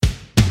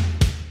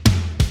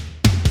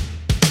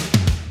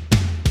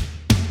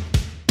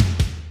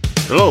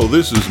Hello,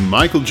 this is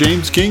Michael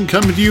James King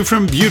coming to you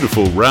from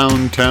beautiful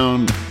Round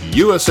Town,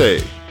 USA,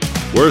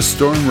 where a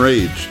storm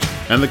raged,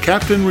 and the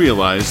captain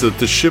realized that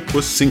the ship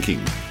was sinking.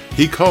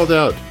 He called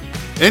out,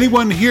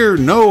 "Anyone here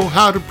know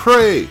how to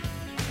pray?"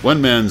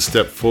 One man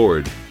stepped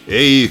forward.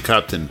 "Hey,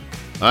 Captain,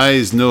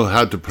 I know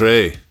how to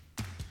pray."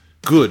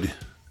 "Good,"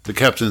 the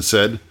captain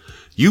said.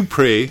 "You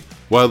pray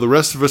while the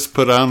rest of us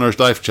put on our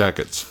life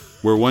jackets.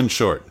 We're one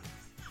short."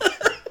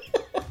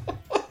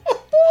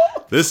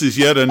 This is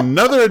yet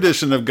another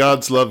edition of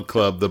God's Love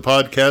Club, the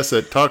podcast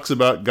that talks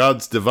about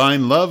God's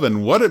divine love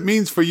and what it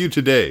means for you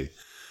today.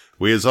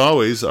 We, as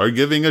always, are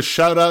giving a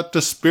shout out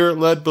to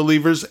Spirit-led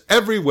believers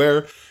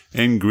everywhere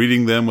and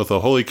greeting them with a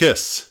holy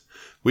kiss.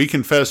 We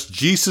confess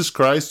Jesus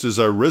Christ as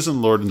our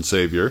risen Lord and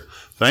Savior,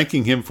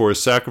 thanking Him for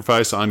His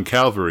sacrifice on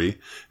Calvary,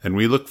 and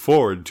we look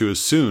forward to His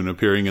soon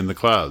appearing in the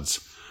clouds.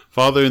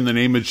 Father, in the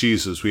name of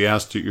Jesus, we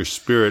ask that your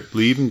Spirit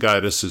lead and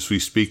guide us as we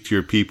speak to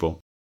your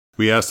people.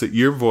 We ask that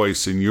your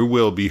voice and your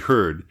will be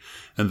heard,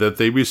 and that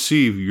they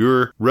receive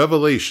your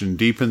revelation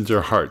deep in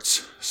their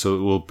hearts, so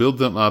it will build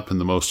them up in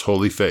the most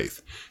holy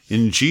faith.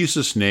 In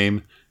Jesus'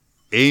 name,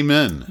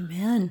 amen.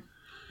 Amen.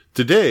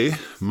 Today,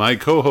 my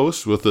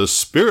co-host with the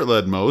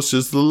Spirit-led most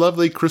is the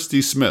lovely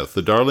Christy Smith,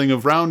 the darling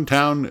of Round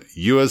Town,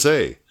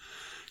 USA.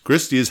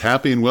 Christy is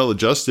happy and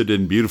well-adjusted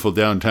in beautiful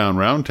downtown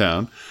Round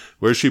Town,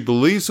 where she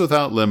believes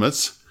without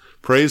limits,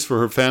 prays for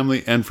her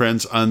family and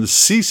friends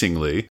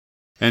unceasingly,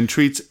 and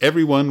treats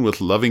everyone with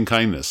loving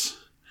kindness.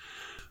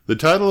 The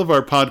title of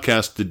our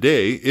podcast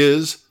today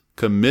is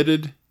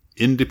Committed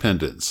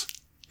Independence.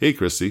 Hey,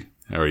 Christy,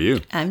 how are you?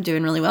 I'm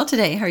doing really well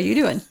today. How are you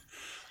doing?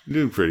 I'm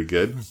doing pretty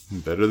good.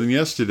 Better than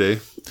yesterday.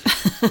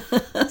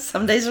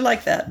 Some days are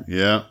like that.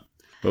 Yeah.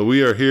 Well,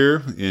 we are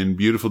here in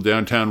beautiful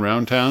downtown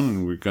Round Town,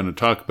 and we're going to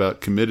talk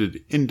about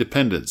committed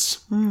independence.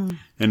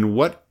 And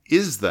what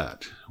is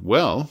that?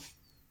 Well,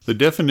 the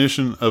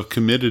definition of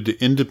committed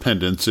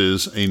independence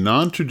is a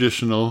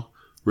non-traditional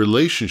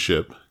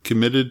relationship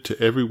committed to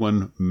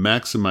everyone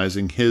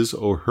maximizing his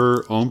or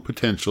her own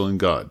potential in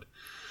God.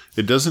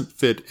 It doesn't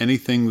fit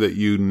anything that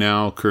you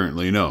now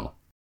currently know.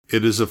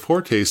 It is a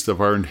foretaste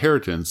of our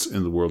inheritance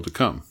in the world to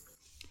come.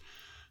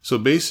 So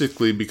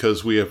basically,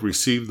 because we have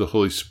received the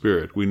Holy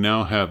Spirit, we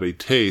now have a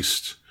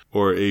taste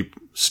or a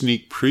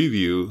sneak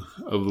preview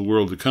of the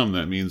world to come.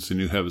 That means the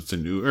new heavens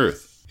and new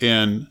earth.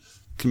 And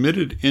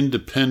committed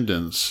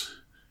independence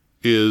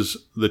is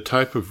the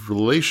type of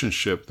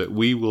relationship that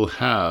we will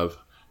have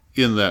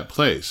in that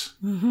place.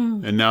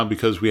 And now,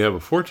 because we have a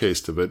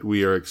foretaste of it,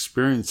 we are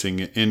experiencing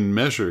it in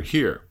measure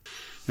here.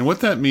 And what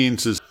that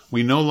means is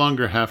we no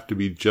longer have to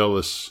be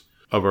jealous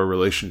of our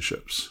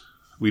relationships.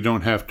 We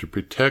don't have to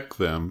protect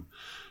them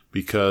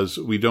because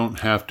we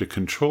don't have to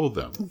control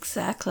them.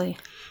 Exactly.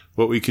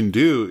 What we can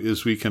do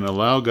is we can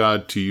allow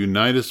God to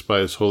unite us by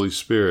His Holy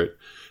Spirit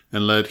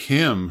and let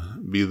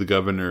Him be the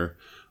governor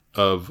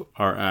of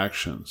our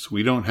actions.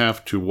 We don't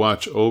have to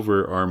watch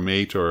over our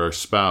mate or our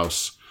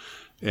spouse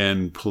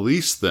and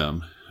police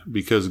them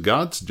because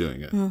God's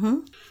doing it.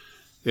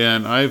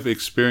 And I've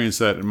experienced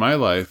that in my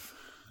life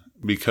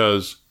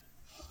because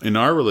in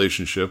our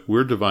relationship,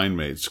 we're divine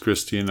mates.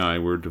 Christy and I,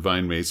 we're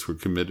divine mates. We're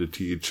committed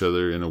to each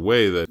other in a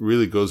way that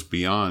really goes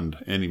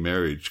beyond any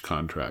marriage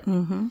contract.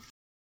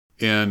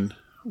 And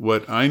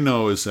what I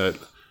know is that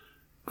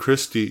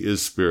Christy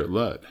is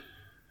Spirit-led.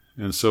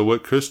 And so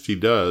what Christy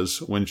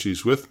does when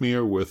she's with me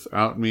or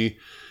without me,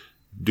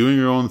 doing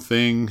her own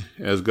thing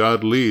as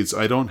God leads,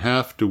 I don't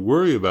have to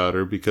worry about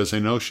her because I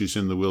know she's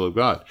in the will of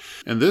God.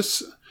 And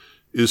this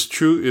is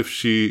true if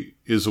she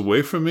is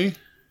away from me.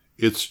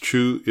 It's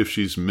true if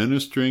she's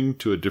ministering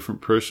to a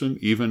different person,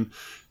 even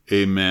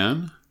a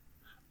man.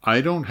 I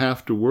don't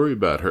have to worry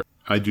about her.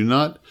 I do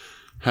not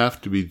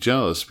have to be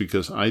jealous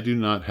because I do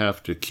not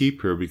have to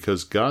keep her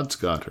because God's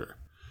got her.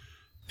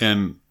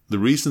 And the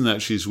reason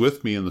that she's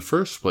with me in the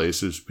first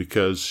place is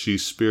because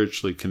she's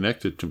spiritually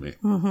connected to me.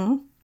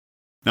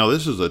 Now,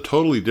 this is a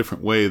totally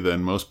different way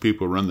than most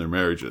people run their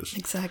marriages.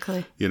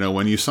 Exactly. You know,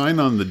 when you sign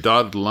on the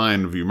dotted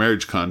line of your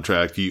marriage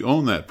contract, you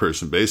own that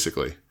person,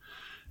 basically.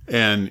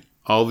 And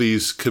all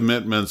these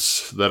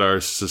commitments that our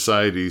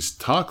society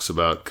talks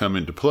about come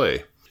into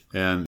play.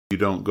 And you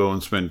don't go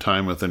and spend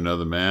time with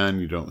another man.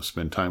 You don't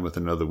spend time with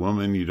another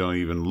woman. You don't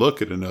even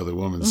look at another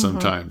woman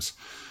sometimes.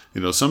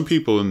 You know, some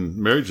people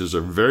in marriages are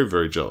very,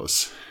 very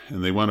jealous.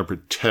 And they want to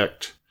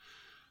protect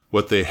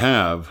what they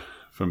have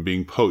from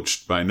being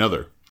poached by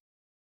another.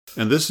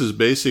 And this is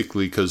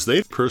basically because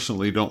they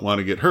personally don't want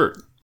to get hurt.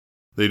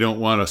 They don't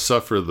want to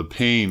suffer the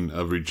pain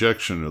of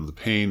rejection or the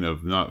pain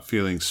of not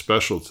feeling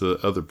special to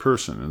the other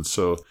person. And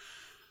so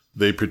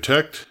they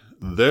protect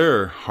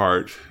their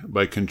heart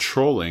by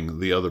controlling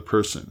the other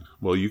person.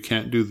 Well, you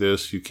can't do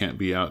this. You can't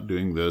be out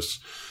doing this.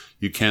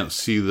 You can't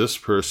see this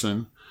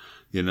person.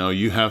 You know,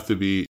 you have to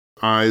be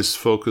eyes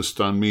focused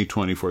on me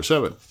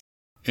 24/7.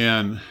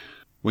 And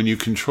when you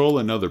control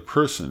another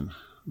person,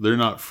 they're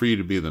not free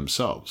to be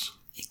themselves.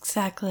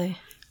 Exactly.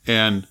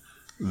 And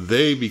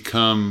they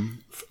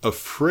become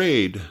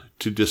afraid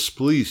to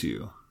displease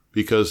you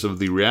because of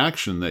the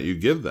reaction that you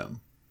give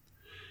them.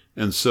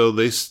 And so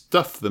they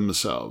stuff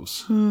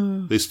themselves.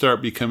 They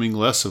start becoming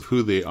less of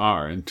who they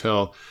are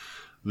until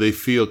they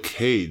feel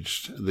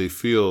caged. They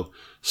feel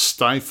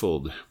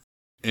stifled.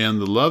 And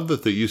the love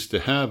that they used to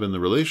have in the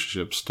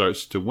relationship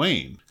starts to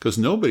wane because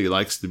nobody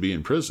likes to be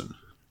in prison.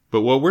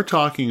 But what we're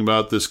talking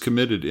about, this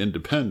committed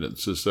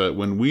independence, is that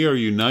when we are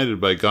united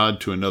by God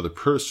to another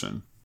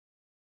person,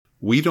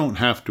 we don't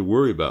have to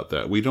worry about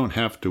that. We don't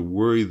have to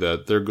worry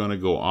that they're going to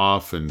go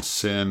off and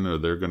sin or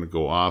they're going to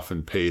go off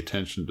and pay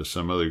attention to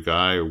some other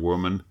guy or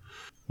woman.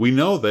 We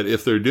know that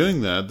if they're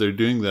doing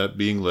that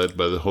being led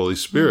by the Holy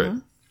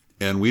Spirit.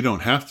 And we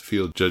don't have to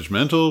feel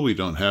judgmental. We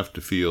don't have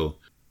to feel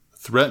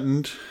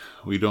threatened.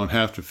 We don't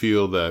have to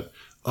feel that,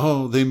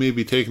 oh, they may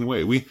be taken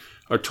away. We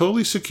are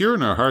totally secure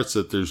in our hearts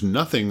that there's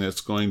nothing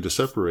that's going to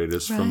separate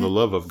us from the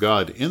love of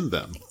God in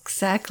them.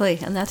 Exactly.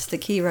 And that's the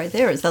key right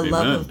there, is the Amen.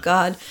 love of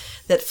God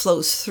that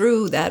flows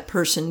through that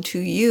person to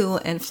you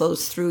and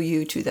flows through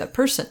you to that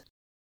person.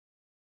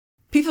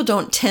 People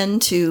don't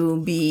tend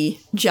to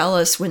be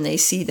jealous when they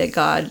see that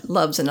God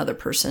loves another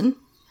person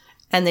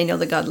and they know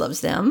that God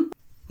loves them.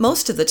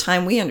 Most of the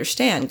time we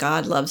understand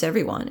God loves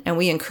everyone, and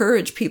we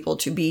encourage people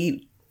to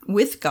be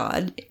with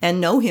God and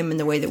know him in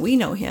the way that we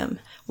know him.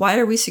 Why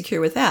are we secure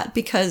with that?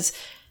 Because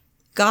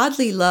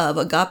godly love,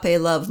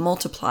 agape love,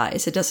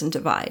 multiplies. It doesn't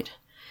divide.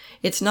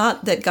 It's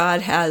not that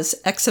God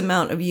has X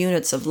amount of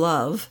units of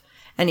love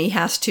and he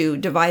has to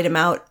divide them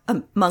out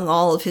among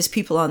all of his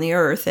people on the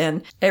earth.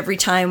 And every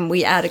time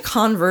we add a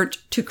convert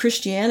to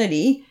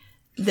Christianity,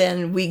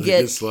 then we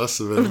get less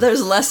of him.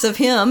 There's less of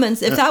him.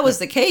 And if that was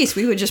the case,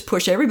 we would just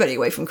push everybody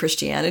away from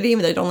Christianity.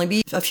 There'd only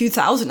be a few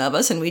thousand of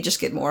us and we just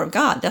get more of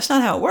God. That's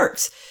not how it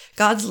works.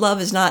 God's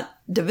love is not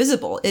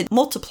divisible. It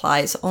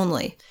multiplies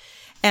only.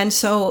 And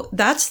so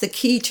that's the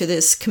key to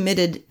this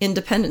committed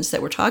independence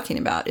that we're talking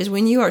about, is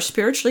when you are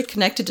spiritually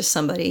connected to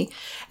somebody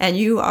and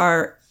you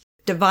are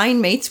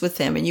divine mates with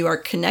them and you are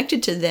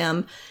connected to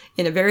them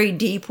in a very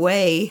deep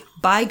way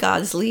by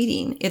God's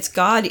leading. It's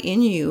God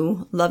in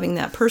you loving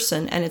that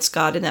person, and it's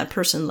God in that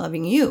person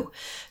loving you.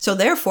 So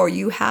therefore,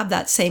 you have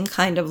that same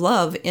kind of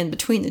love in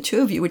between the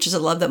two of you, which is a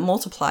love that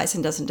multiplies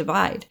and doesn't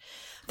divide.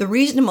 The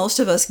reason most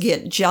of us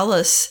get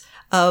jealous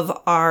of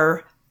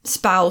our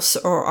spouse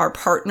or our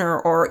partner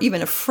or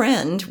even a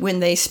friend when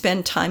they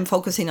spend time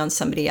focusing on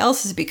somebody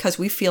else is because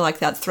we feel like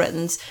that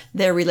threatens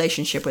their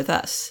relationship with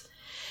us.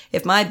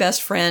 If my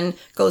best friend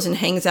goes and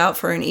hangs out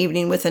for an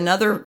evening with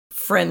another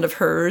friend of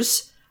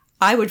hers,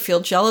 I would feel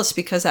jealous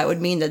because that would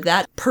mean that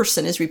that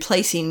person is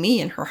replacing me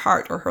in her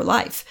heart or her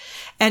life.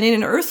 And in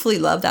an earthly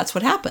love, that's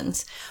what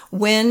happens.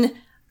 When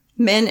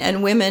men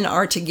and women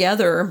are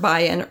together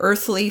by an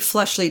earthly,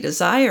 fleshly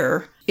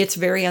desire, it's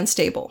very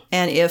unstable.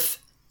 And if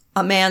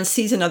a man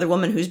sees another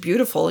woman who's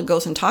beautiful and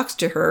goes and talks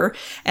to her,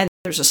 and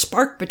there's a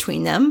spark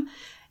between them,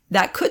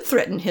 that could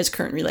threaten his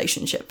current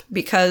relationship,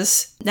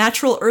 because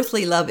natural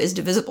earthly love is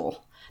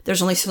divisible.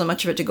 There's only so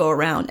much of it to go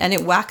around, and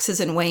it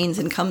waxes and wanes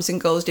and comes and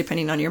goes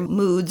depending on your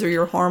moods or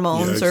your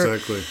hormones or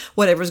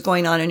whatever's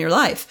going on in your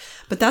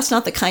life. But that's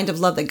not the kind of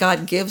love that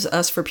God gives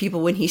us for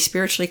people when he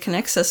spiritually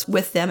connects us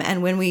with them.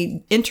 And when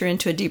we enter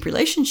into a deep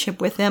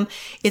relationship with them,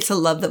 it's a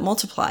love that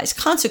multiplies.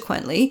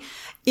 Consequently,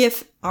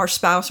 if our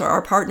spouse or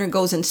our partner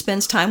goes and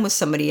spends time with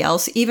somebody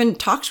else, even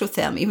talks with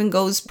them, even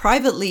goes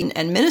privately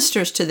and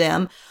ministers to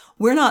them,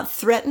 we're not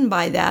threatened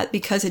by that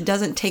because it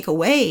doesn't take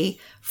away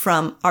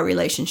from our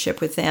relationship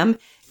with them,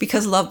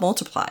 because love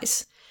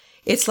multiplies.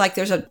 It's like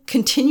there's a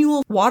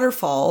continual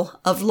waterfall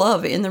of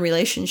love in the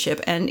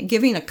relationship, and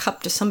giving a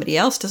cup to somebody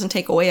else doesn't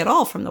take away at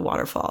all from the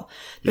waterfall.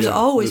 There's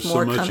always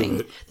more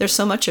coming. There's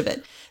so much of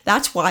it.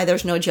 That's why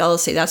there's no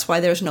jealousy. That's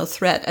why there's no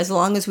threat. As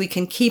long as we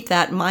can keep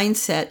that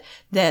mindset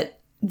that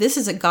this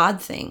is a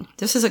God thing.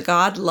 This is a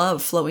God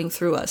love flowing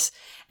through us.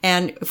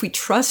 And if we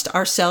trust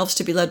ourselves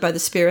to be led by the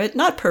Spirit,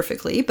 not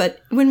perfectly, but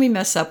when we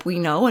mess up, we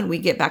know and we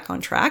get back on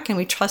track, and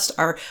we trust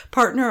our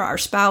partner, our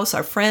spouse,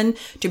 our friend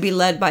to be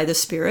led by the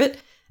Spirit.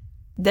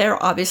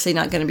 They're obviously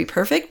not going to be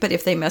perfect, but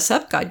if they mess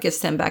up, God gets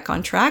them back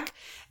on track.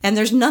 And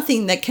there's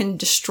nothing that can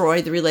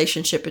destroy the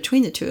relationship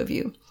between the two of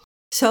you.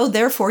 So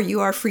therefore, you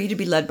are free to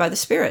be led by the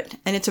Spirit.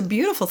 And it's a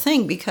beautiful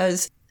thing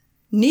because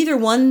neither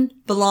one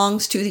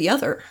belongs to the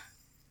other.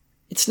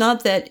 It's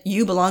not that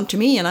you belong to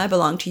me and I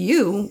belong to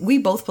you. We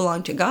both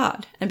belong to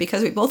God. And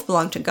because we both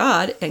belong to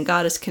God and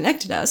God has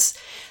connected us,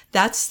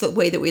 that's the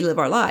way that we live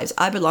our lives.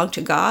 I belong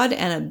to God,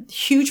 and a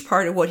huge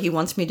part of what he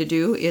wants me to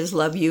do is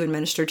love you and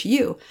minister to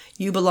you.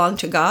 You belong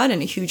to God,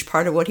 and a huge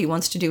part of what he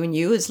wants to do in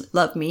you is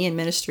love me and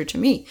minister to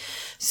me.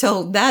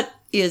 So that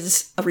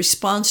is a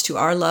response to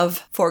our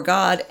love for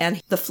God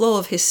and the flow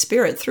of his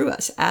Spirit through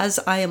us. As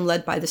I am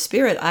led by the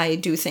Spirit, I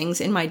do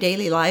things in my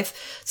daily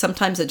life,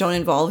 sometimes that don't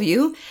involve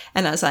you.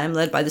 And as I am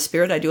led by the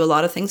Spirit, I do a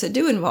lot of things that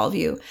do involve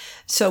you.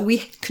 So we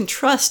can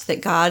trust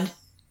that God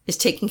is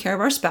taking care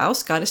of our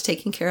spouse, God is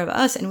taking care of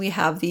us, and we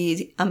have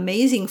the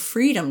amazing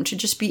freedom to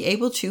just be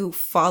able to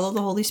follow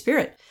the Holy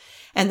Spirit.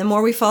 And the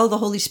more we follow the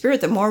Holy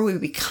Spirit, the more we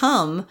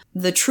become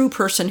the true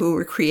person who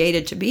we're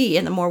created to be,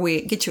 and the more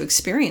we get to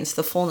experience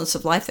the fullness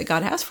of life that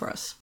God has for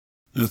us.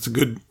 That's a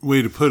good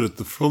way to put it,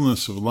 the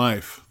fullness of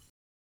life.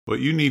 What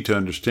you need to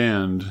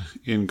understand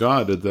in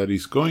God is that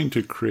He's going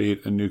to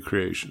create a new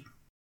creation.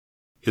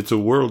 It's a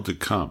world to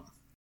come.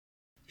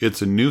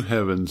 It's a new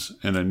heavens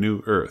and a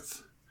new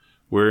earth,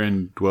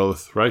 wherein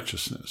dwelleth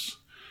righteousness.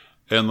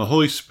 And the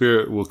Holy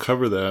Spirit will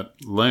cover that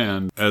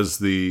land as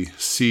the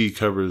sea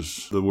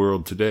covers the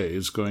world today.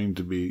 It's going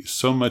to be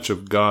so much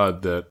of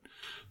God that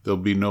there'll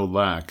be no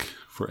lack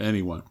for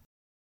anyone.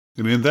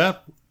 And in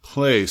that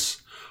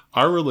place,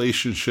 our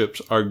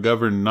relationships are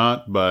governed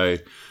not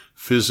by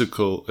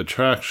physical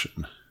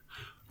attraction.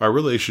 Our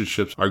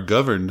relationships are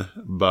governed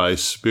by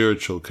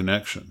spiritual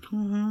connection.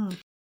 Mm-hmm.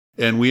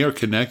 And we are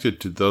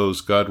connected to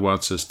those God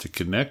wants us to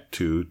connect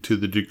to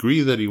the degree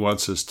that He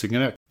wants us to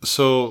connect.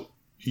 So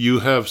you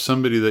have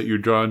somebody that you're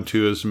drawn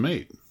to as a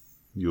mate.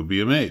 You'll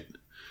be a mate.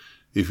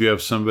 If you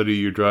have somebody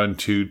you're drawn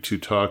to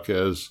talk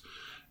as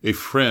a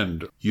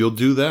friend, you'll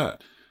do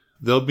that.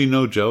 There'll be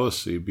no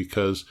jealousy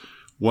because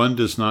one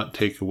does not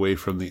take away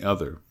from the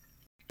other.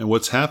 And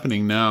what's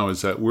happening now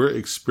is that we're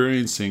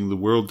experiencing the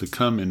world to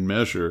come in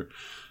measure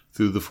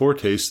through the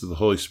foretaste of the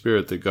Holy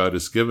Spirit that God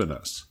has given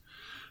us.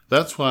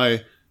 That's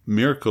why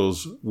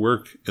miracles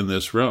work in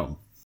this realm.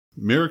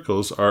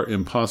 Miracles are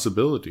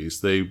impossibilities.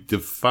 They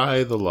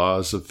defy the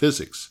laws of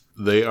physics.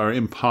 They are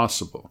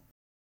impossible.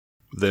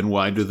 Then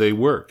why do they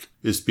work?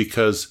 It's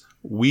because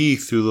we,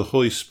 through the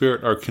Holy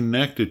Spirit, are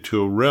connected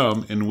to a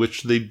realm in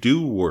which they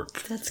do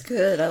work. That's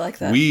good. I like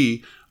that.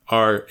 We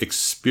are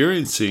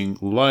experiencing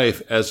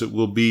life as it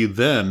will be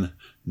then,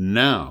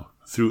 now,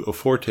 through a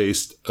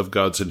foretaste of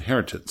God's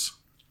inheritance.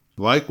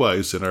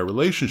 Likewise, in our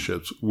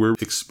relationships, we're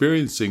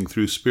experiencing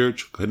through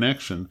spiritual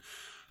connection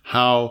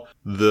how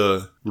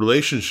the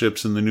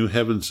relationships in the new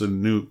heavens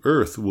and new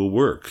earth will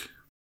work.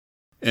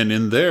 And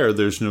in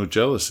there's no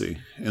jealousy.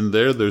 In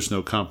there's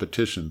no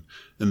competition.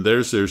 In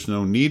there's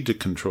no need to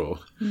control.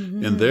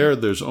 Mm-hmm. In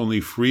there's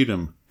only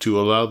freedom to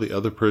allow the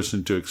other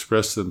person to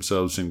express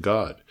themselves in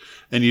God.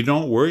 And you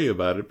don't worry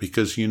about it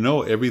because you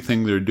know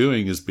everything they're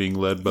doing is being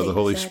led by the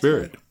Holy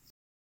Spirit.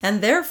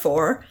 And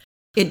therefore,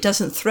 it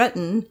doesn't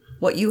threaten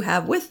what you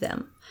have with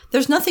them.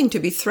 There's nothing to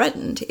be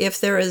threatened if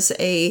there is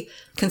a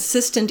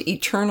consistent,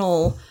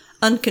 eternal,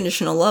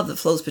 unconditional love that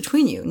flows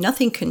between you.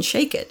 Nothing can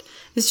shake it.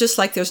 It's just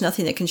like there's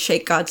nothing that can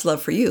shake God's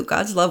love for you.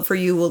 God's love for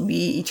you will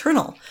be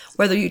eternal.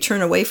 Whether you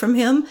turn away from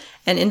Him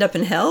and end up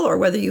in hell or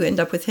whether you end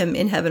up with Him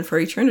in heaven for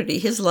eternity,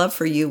 His love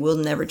for you will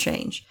never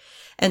change.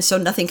 And so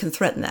nothing can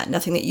threaten that.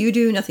 Nothing that you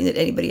do, nothing that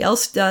anybody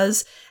else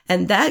does.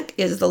 And that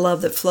is the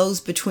love that flows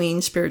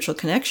between spiritual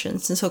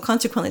connections. And so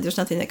consequently, there's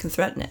nothing that can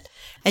threaten it.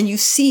 And you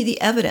see the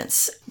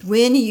evidence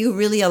when you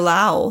really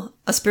allow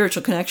a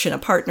spiritual connection, a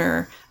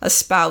partner, a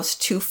spouse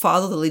to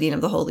follow the leading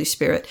of the Holy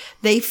Spirit.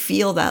 They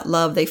feel that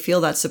love. They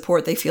feel that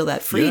support. They feel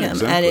that freedom. Yeah,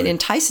 exactly. And it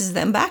entices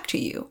them back to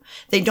you.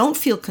 They don't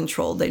feel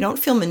controlled. They don't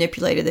feel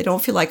manipulated. They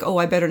don't feel like, oh,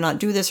 I better not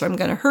do this or I'm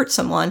going to hurt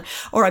someone,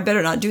 or I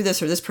better not do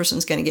this or this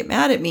person's going to get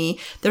mad at me.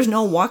 There's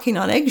no walking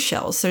on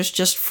eggshells. There's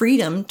just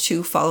freedom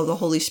to follow the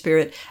Holy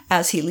Spirit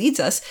as He leads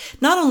us.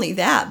 Not only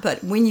that,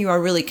 but when you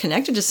are really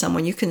connected to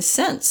someone, you can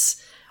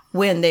sense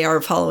when they are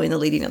following the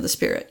leading of the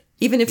Spirit.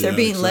 Even if they're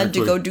being led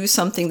to go do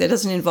something that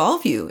doesn't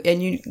involve you,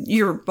 and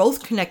you're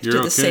both connected to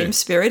the same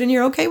Spirit and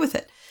you're okay with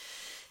it.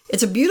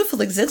 It's a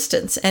beautiful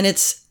existence, and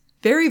it's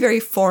very, very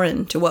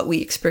foreign to what we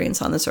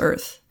experience on this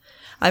earth.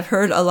 I've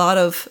heard a lot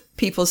of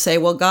people say,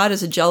 well, God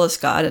is a jealous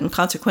God, and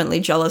consequently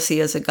jealousy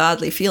is a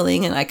godly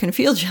feeling, and I can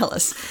feel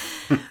jealous.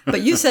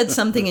 But you said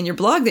something in your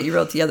blog that you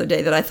wrote the other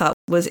day that I thought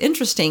was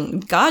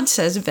interesting. God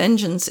says,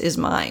 vengeance is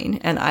mine,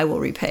 and I will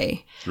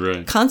repay.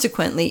 Right.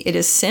 Consequently, it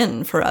is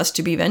sin for us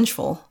to be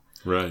vengeful.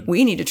 Right.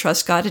 We need to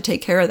trust God to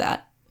take care of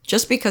that.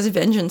 Just because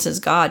vengeance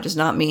is God does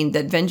not mean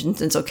that vengeance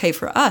is okay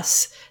for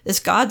us. It's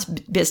God's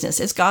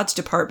business. It's God's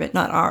department,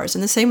 not ours.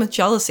 And the same with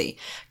jealousy.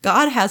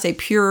 God has a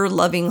pure,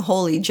 loving,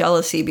 holy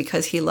jealousy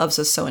because He loves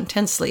us so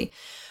intensely.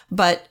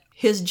 But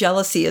His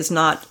jealousy is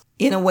not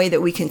in a way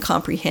that we can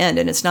comprehend.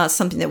 And it's not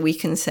something that we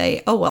can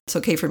say, oh, well, it's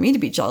okay for me to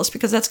be jealous,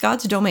 because that's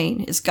God's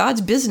domain. It's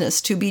God's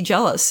business to be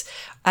jealous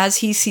as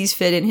He sees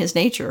fit in His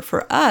nature.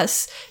 For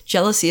us,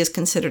 jealousy is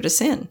considered a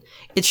sin.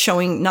 It's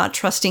showing not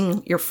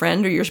trusting your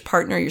friend or your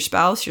partner, your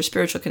spouse, your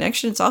spiritual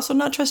connection. It's also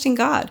not trusting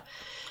God.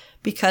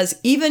 Because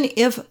even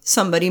if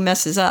somebody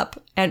messes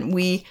up and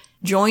we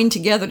join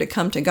together to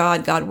come to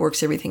God, God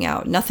works everything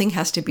out. Nothing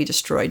has to be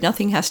destroyed.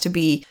 Nothing has to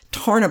be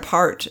torn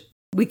apart.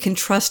 We can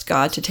trust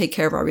God to take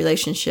care of our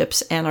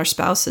relationships and our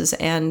spouses.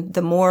 And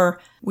the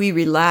more we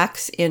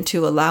relax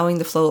into allowing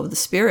the flow of the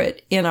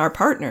Spirit in our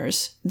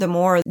partners, the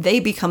more they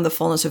become the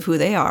fullness of who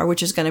they are,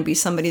 which is going to be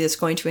somebody that's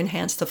going to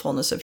enhance the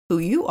fullness of who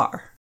you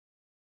are.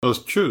 Well,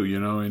 it's true. You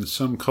know, in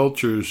some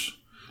cultures,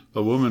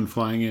 a woman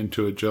flying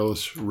into a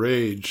jealous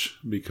rage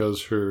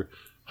because her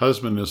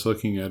husband is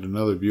looking at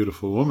another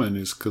beautiful woman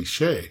is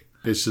cliche.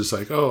 It's just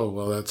like, oh,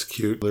 well, that's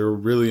cute. They're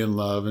really in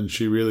love and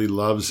she really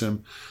loves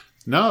him.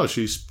 No,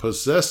 she's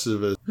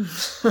possessive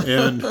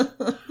and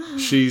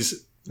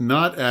she's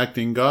not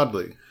acting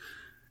godly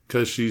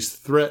because she's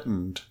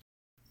threatened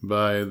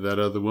by that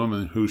other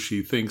woman who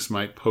she thinks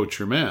might poach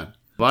her man.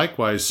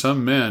 Likewise,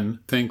 some men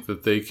think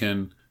that they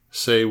can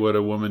say what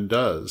a woman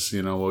does.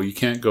 Well, you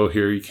can't go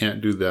here, you can't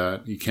do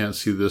that, you can't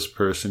see this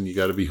person, you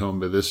got to be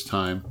home by this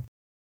time.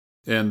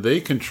 And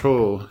they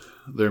control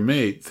their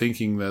mate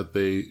thinking that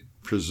they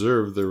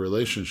preserve their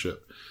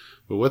relationship.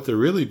 But what they're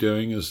really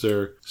doing is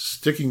they're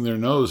sticking their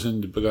nose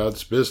into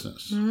God's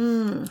business.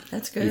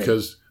 That's good.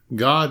 Because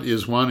God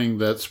is wanting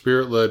that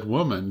spirit-led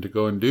woman to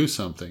go and do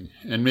something.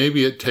 And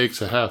maybe it takes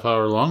a half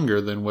hour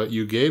longer than what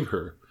you gave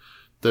her.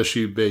 Does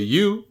she obey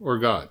you or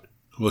God?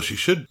 Well, she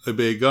should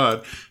obey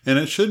God, and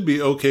it should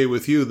be okay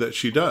with you that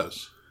she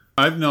does.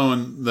 I've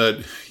known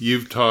that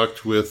you've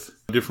talked with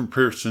different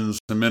persons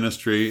in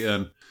ministry,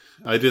 and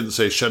I didn't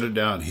say, shut it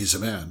down, he's a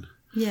man.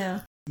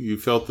 Yeah. You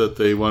felt that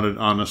they wanted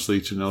honestly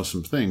to know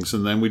some things,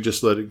 and then we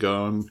just let it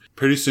go, and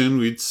pretty soon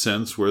we'd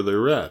sense where they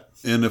were at.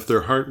 And if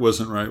their heart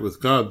wasn't right with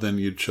God, then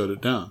you'd shut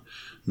it down.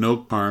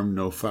 No harm,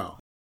 no foul.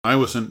 I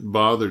wasn't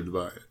bothered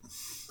by it.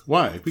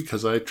 Why?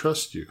 Because I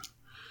trust you.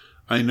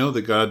 I know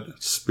that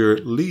God's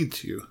Spirit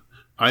leads you.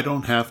 I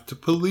don't have to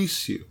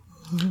police you.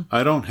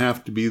 I don't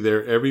have to be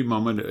there every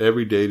moment,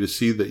 every day to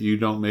see that you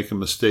don't make a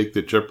mistake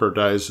that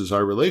jeopardizes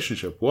our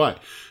relationship. Why?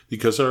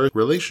 Because our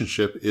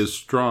relationship is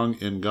strong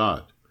in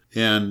God.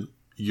 And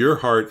your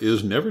heart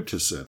is never to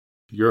sin.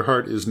 Your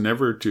heart is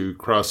never to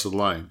cross a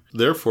line.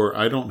 Therefore,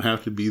 I don't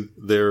have to be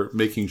there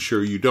making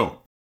sure you don't.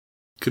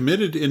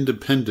 Committed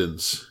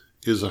independence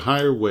is a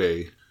higher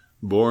way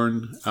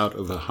born out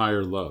of a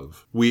higher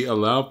love. We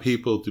allow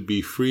people to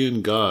be free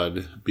in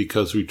God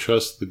because we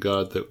trust the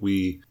God that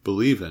we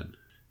believe in.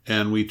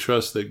 And we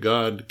trust that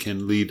God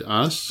can lead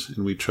us,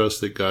 and we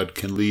trust that God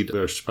can lead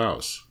our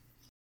spouse.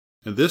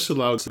 And this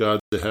allows God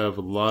to have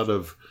a lot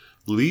of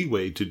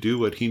leeway to do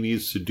what he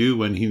needs to do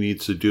when he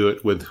needs to do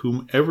it with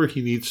whomever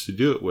he needs to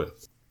do it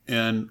with.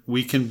 And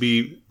we can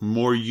be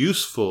more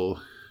useful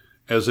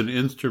as an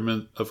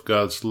instrument of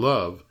God's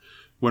love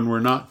when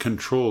we're not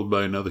controlled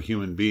by another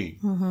human being.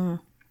 Mm-hmm.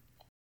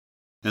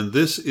 And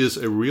this is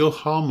a real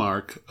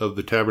hallmark of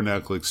the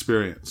tabernacle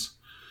experience.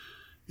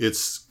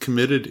 It's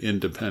committed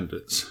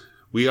independence.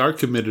 We are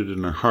committed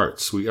in our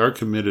hearts. We are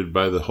committed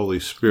by the Holy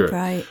Spirit.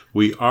 Right.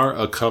 We are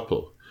a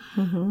couple.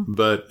 Mm-hmm.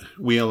 But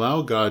we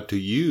allow God to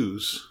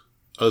use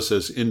us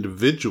as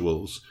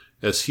individuals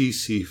as he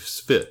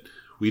sees fit.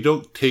 We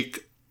don't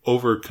take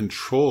over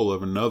control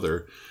of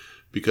another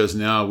because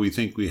now we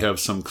think we have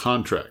some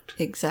contract.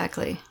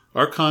 Exactly.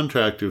 Our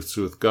contract is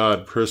with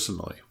God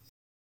personally.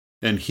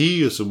 And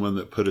he is the one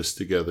that put us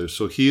together.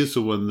 So he is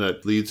the one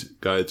that leads,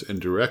 guides,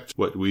 and directs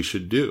what we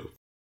should do.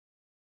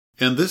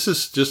 And this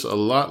is just a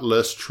lot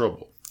less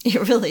trouble.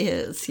 It really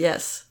is,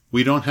 yes.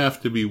 We don't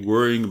have to be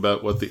worrying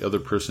about what the other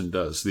person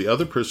does. The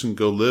other person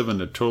go live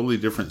in a totally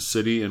different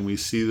city, and we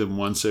see them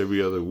once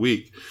every other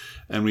week.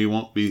 And we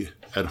won't be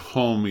at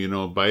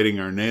home, biting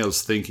our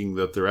nails thinking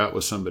that they're out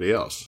with somebody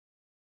else.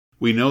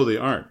 We know they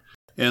aren't.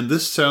 And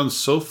this sounds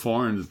so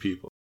foreign to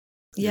people.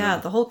 Yeah,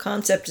 the whole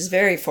concept is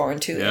very foreign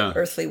to the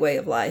earthly way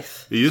of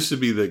life. It used to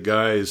be that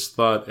guys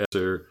thought of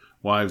their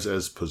wives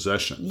as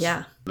possessions.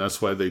 Yeah.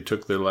 That's why they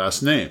took their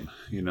last name.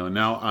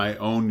 Now I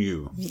own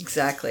you.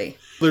 Exactly.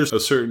 There's a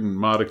certain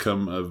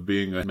modicum of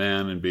being a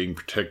man and being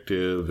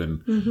protective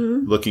and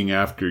looking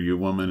after your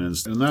woman, and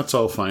that's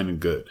all fine and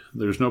good.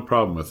 There's no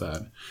problem with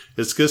that.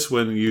 It's just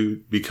when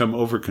you become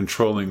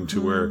over-controlling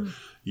to where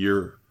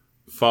you're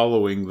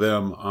following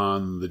them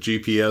on the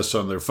GPS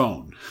on their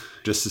phone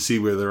just to see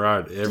where they're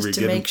at. Just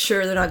to make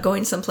sure they're not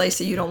going someplace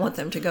that you don't want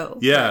them to go.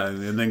 Yeah,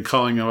 and then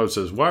calling them up and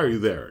says, why are you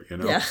there?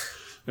 Yeah.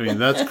 I mean,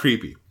 that's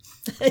creepy.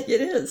 It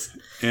is.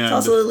 And it's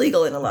also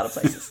illegal in a lot of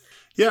places.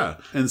 Yeah.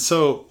 And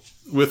so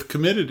with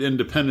committed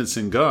independence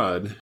in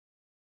God,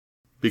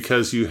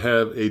 because you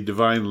have a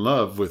divine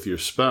love with your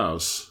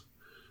spouse,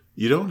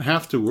 you don't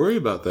have to worry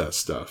about that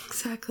stuff.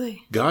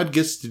 Exactly. God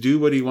gets to do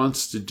what he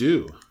wants to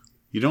do.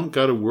 You don't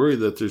got to worry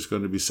that there's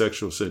going to be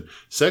sexual sin.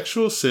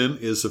 Sexual sin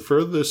is the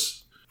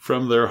furthest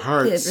from their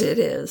hearts it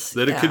is.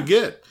 that it could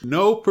get.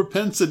 No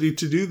propensity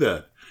to do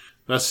that.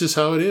 That's just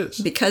how it is.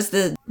 Because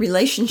the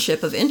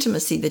relationship of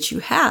intimacy that you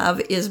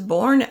have is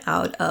born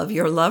out of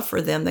your love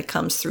for them that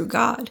comes through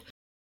God.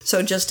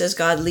 So just as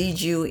God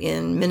leads you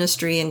in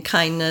ministry and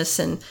kindness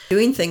and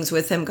doing things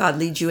with him, God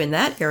leads you in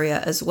that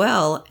area as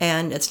well.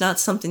 And it's not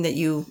something that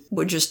you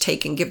would just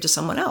take and give to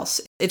someone else.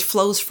 It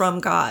flows from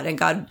God, and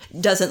God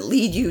doesn't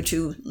lead you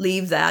to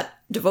leave that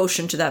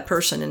devotion to that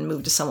person and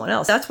move to someone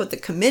else. That's what the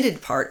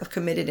committed part of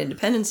committed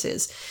independence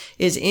is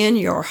in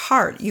your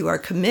heart. You are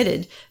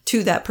committed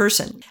to that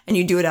person, and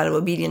you do it out of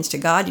obedience to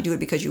God. You do it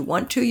because you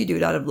want to. You do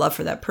it out of love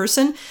for that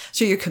person.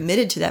 So you're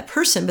committed to that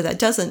person, but that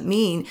doesn't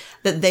mean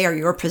that they are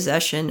your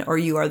possession or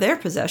you are their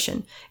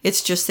possession.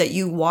 It's just that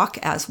you walk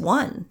as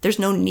one. There's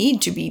no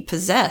need to be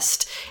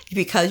possessed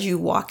because you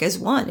walk as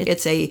one.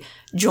 It's a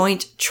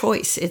joint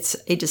choice. It's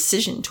a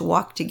decision to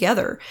walk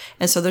together.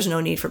 And so there's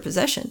no need for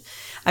possession.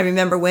 I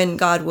remember when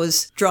God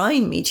was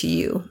drawing me to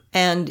you,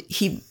 and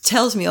he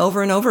tells me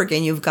over and over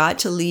again, you've got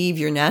to leave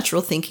your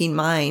natural thinking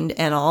mind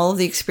and all of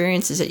the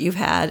experiences that you've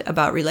had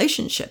about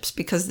relationships,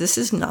 because this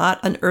is not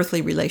an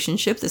earthly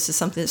relationship. This is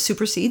something that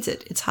supersedes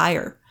it. It's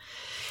higher.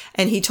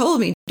 And he told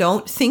me,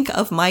 don't think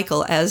of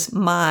Michael as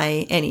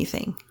my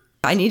anything.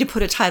 I need to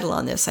put a title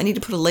on this. I need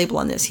to put a label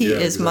on this. He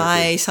is exactly.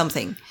 My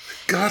something.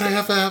 God, I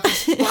have to have a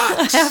box.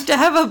 I have to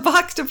have a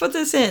box to put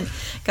this in.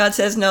 God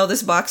says, no,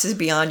 this box is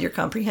beyond your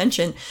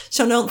comprehension.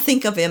 So don't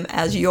think of him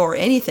as your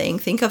anything.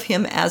 Think of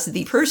him as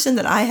the person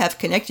that I have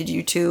connected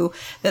you to,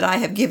 that I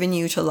have given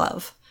you to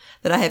love,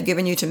 that I have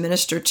given you to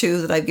minister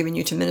to, that I've given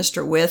you to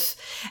minister with.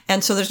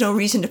 And so there's no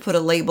reason to put a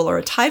label or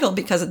a title,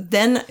 because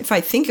then if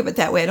I think of it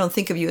that way, I don't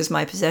think of you as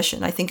my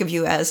possession. I think of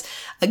you as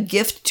a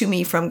gift to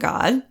me from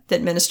God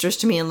that ministers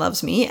to me and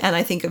loves me. And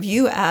I think of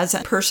you as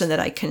a person that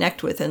I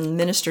connect with and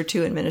minister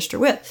to and minister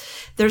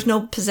with. There's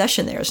no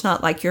possession there. It's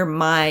not like you're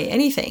my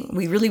anything.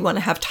 We really want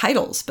to have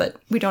titles, but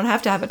we don't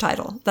have to have a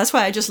title. That's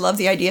why I just love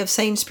the idea of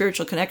saying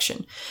spiritual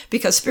connection,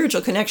 because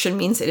spiritual connection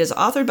means it is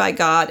authored by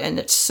God, and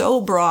it's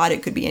so broad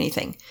it could be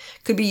anything.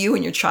 It could be you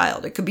and your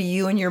child. It could be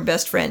you and your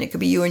best friend. It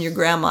could be you and your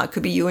grandma. It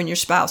could be you and your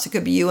spouse. It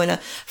could be you and a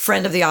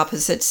friend of the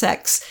opposite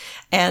sex.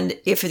 And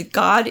if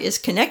God is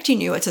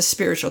connecting you, it's a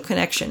spiritual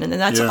connection. And then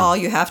that's all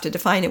you have to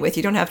define it with.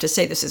 You don't have to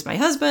say, this is my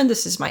husband,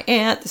 this is my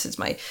aunt, this is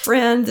my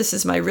friend, this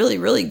is my really,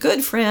 really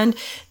good friend.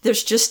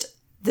 There's just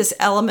this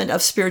element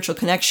of spiritual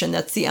connection.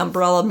 That's the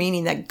umbrella,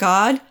 meaning that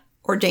God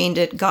ordained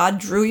it. God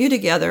drew you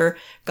together.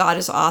 God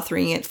is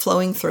authoring it,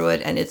 flowing through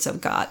it, and it's of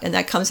God. And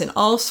that comes in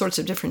all sorts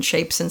of different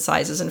shapes and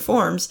sizes and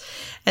forms.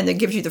 And that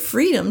gives you the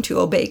freedom to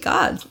obey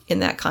God in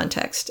that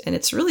context. And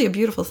it's really a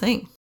beautiful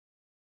thing.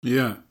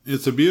 Yeah,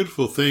 it's a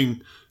beautiful thing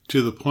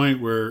to the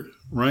point where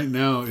right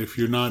now, if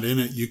you're not in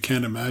it, you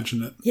can't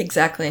imagine it.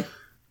 Exactly.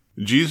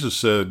 Jesus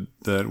said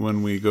that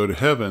when we go to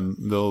heaven,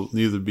 there'll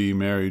neither be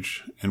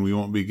marriage and we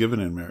won't be given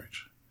in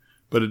marriage.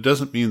 But it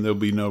doesn't mean there'll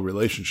be no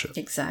relationship.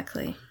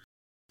 Exactly.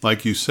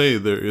 Like you say,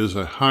 there is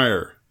a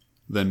higher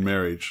than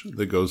marriage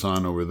that goes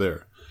on over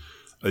there.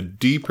 A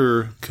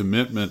deeper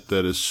commitment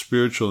that is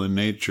spiritual in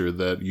nature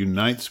that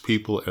unites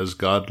people as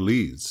God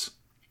leads.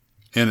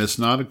 And it's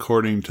not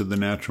according to the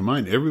natural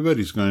mind.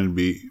 Everybody's going to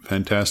be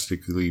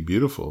fantastically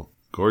beautiful,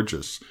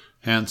 gorgeous,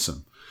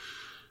 handsome.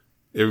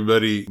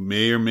 Everybody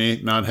may or may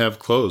not have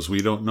clothes.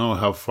 We don't know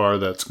how far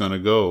that's going to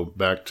go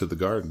back to the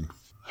garden.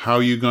 How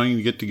are you going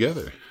to get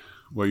together?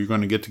 Well, you're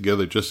going to get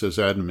together just as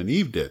Adam and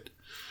Eve did.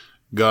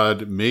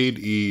 God made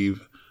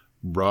Eve,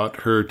 brought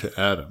her to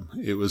Adam.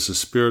 It was a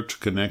spiritual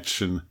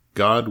connection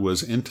God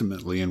was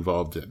intimately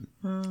involved in.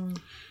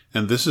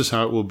 And this is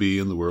how it will be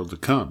in the world to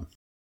come.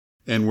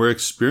 And we're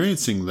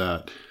experiencing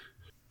that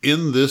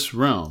in this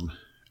realm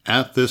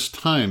at this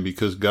time,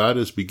 because God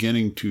is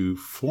beginning to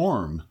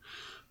form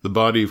the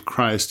body of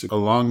Christ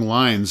along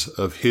lines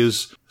of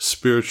his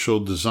spiritual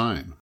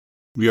design.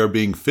 We are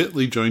being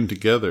fitly joined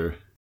together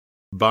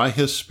by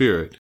his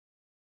Spirit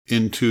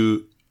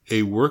into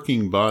a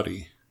working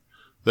body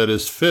that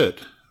is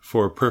fit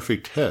for a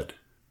perfect head.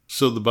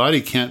 So the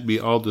body can't be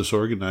all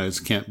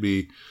disorganized, can't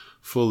be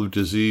full of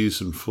disease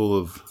and full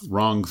of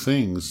wrong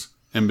things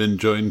and been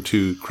joined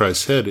to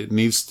Christ's head. It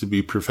needs to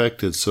be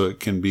perfected so it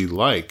can be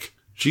like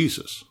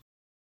Jesus.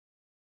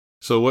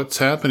 So what's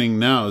happening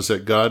now is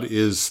that God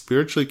is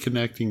spiritually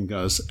connecting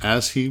us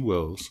as he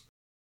wills.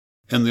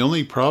 And the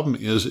only problem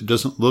is it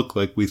doesn't look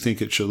like we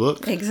think it should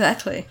look.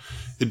 Exactly.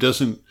 It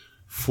doesn't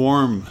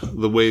form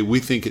the way we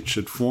think it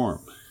should form.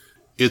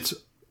 It's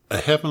a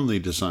heavenly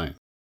design,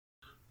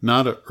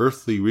 not an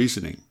earthly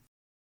reasoning.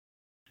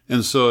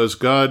 And so as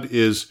God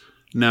is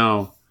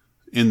now,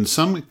 in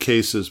some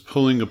cases,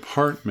 pulling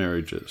apart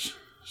marriages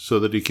so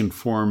that he can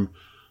form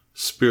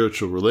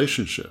spiritual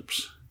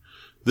relationships,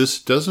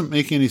 this doesn't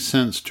make any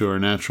sense to our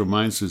natural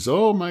minds. Says,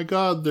 oh my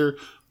God, they're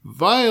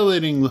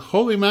violating the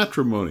holy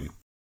matrimony.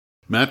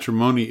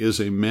 Matrimony is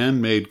a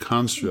man-made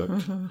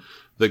construct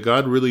that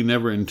God really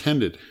never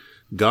intended.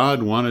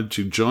 God wanted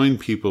to join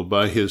people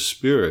by his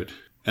Spirit,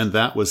 and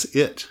that was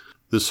it.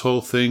 This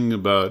whole thing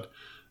about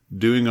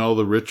doing all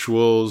the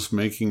rituals,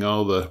 making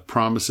all the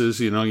promises,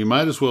 you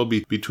might as well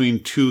be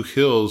between two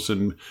hills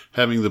and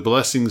having the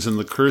blessings and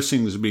the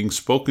cursings being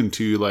spoken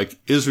to you like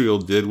Israel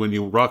did when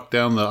you walked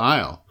down the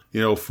aisle,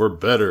 for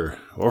better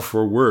or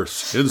for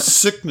worse, in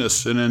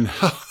sickness and in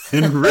health,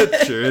 in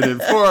richer and in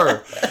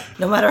poor.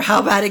 No matter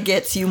how bad it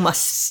gets, you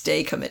must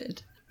stay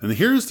committed. And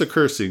here's the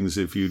cursings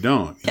if you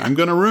don't. Yeah. I'm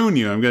going to ruin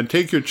you. I'm going to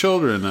take your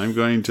children. I'm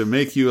going to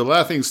make you a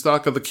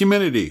laughingstock of the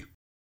community.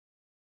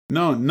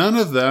 No, none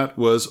of that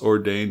was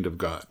ordained of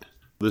God.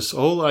 This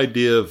whole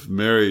idea of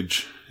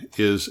marriage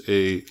is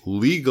a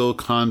legal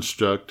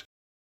construct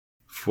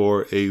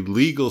for a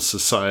legal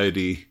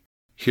society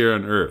here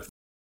on earth.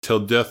 Till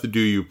death do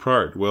you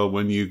part. Well,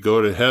 when you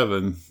go to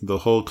heaven, the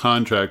whole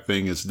contract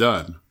thing is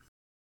done.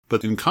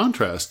 But in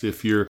contrast,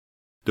 if you're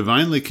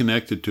divinely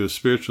connected to a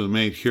spiritual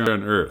mate here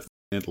on earth,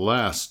 it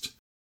lasts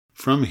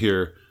from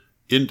here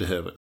into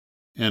heaven.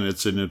 And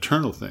it's an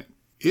eternal thing.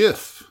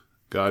 If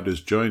God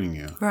is joining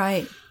you.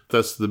 Right.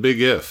 That's the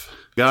big if.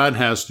 God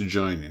has to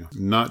join you,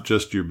 not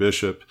just your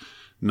bishop,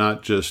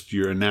 not just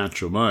your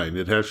natural mind.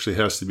 It actually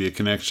has to be a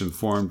connection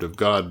formed of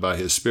God by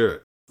his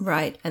Spirit.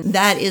 Right. And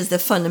that is the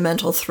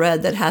fundamental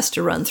thread that has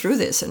to run through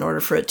this in order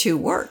for it to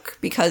work.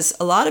 Because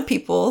a lot of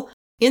people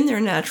in their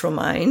natural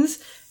minds,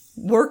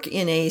 work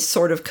in a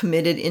sort of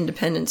committed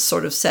independent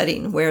sort of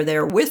setting where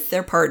they're with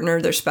their partner,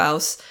 their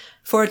spouse,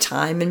 for a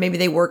time, and maybe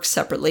they work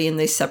separately and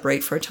they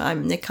separate for a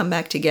time and they come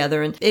back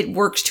together, and it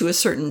works to a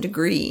certain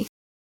degree.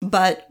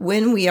 But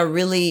when we are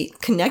really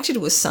connected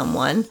with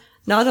someone,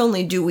 not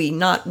only do we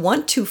not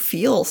want to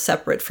feel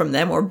separate from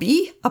them or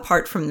be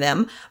apart from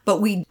them, but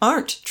we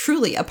aren't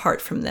truly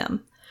apart from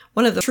them.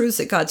 One of the truths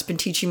that God's been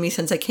teaching me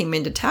since I came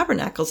into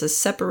Tabernacles is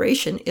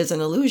separation is an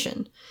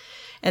illusion.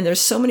 And there's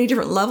so many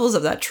different levels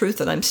of that truth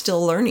that I'm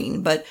still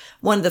learning. But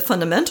one of the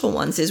fundamental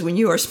ones is when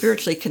you are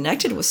spiritually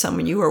connected with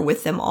someone, you are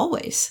with them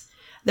always.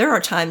 There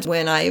are times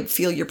when I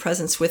feel your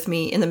presence with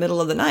me in the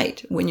middle of the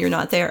night when you're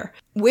not there.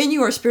 When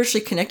you are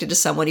spiritually connected to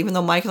someone, even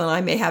though Michael and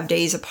I may have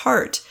days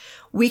apart,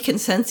 we can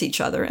sense each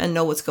other and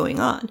know what's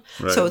going on.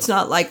 Right. So it's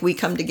not like we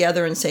come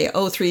together and say,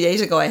 3 days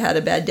ago I had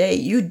a bad day.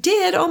 You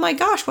did? Oh my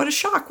gosh, what a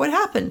shock. What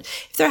happened?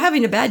 If they're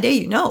having a bad day,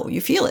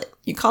 you feel it.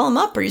 You call them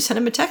up or you send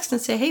them a text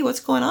and say, hey, what's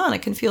going on? I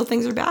can feel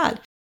things are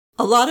bad.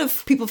 A lot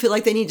of people feel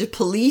like they need to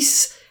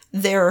police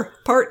their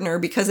partner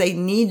because they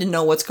need to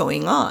know what's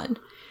going on.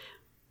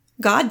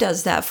 God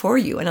does that for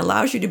you and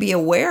allows you to be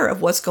aware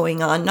of what's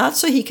going on, not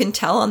so he can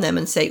tell on them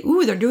and say,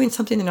 ooh, they're doing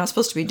something they're not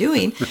supposed to be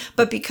doing,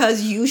 but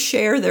because you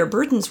share their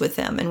burdens with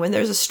them. And when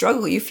there's a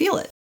struggle, you feel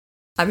it.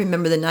 I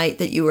remember the night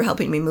that you were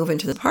helping me move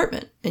into the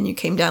apartment and you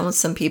came down with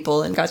some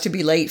people and got to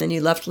be late and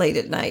you left late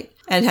at night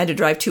and had to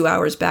drive 2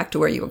 hours back to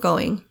where you were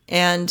going.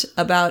 And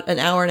about an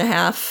hour and a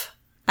half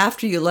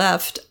after you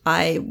left,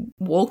 I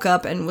woke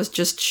up and was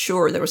just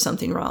sure there was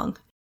something wrong.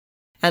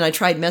 And I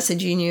tried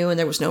messaging you and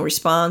there was no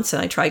response.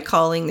 And I tried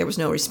calling, there was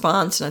no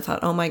response. And I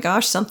thought, oh my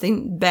gosh,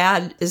 something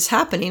bad is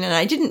happening. And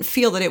I didn't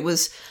feel that it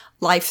was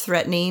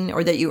life-threatening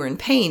or that you were in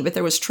pain, but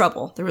there was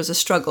trouble. There was a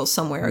struggle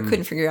somewhere. I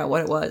couldn't figure out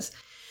what it was.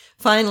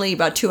 Finally,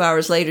 about 2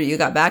 hours later, you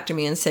got back to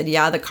me and said,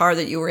 yeah, the car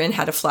that you were in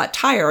had a flat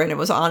tire and it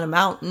was on a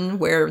mountain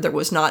where there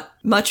was not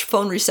much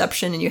phone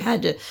reception and you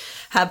had to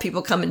have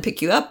people come and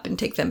pick you up and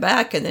take them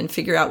back and then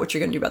figure out what you're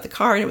going to do about the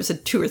car. And it was a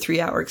 2 or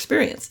 3 hour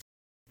experience.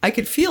 I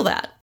could feel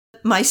that.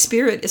 My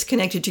spirit is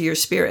connected to your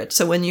spirit.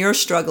 So when you're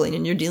struggling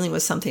and you're dealing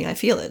with something, I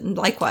feel it. And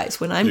likewise,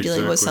 when I'm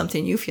dealing with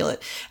something, you feel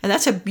it. And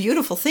that's a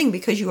beautiful thing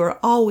because you are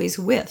always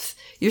with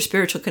your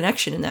spiritual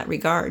connection in that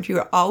regard. You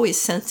are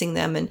always sensing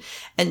them and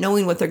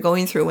knowing what they're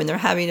going through. When they're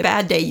having a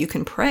bad day, you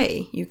can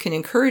pray. You can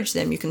encourage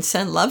them. You can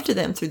send love to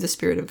them through the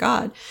Spirit of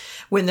God.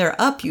 When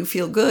they're up, you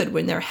feel good.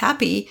 When they're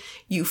happy,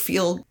 you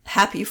feel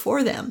happy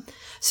for them.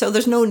 So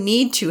there's no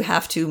need to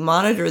have to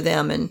monitor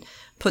them and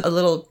put a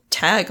little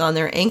tag on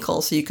their ankle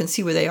so you can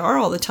see where they are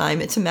all the time.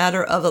 It's a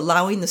matter of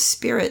allowing the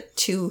Spirit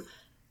to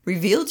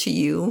reveal to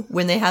you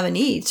when they have a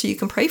need so you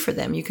can pray for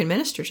them, you can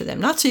minister to them,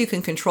 not so you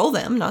can control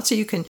them, not so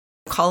you can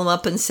call them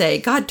up and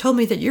say, God told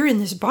me that you're in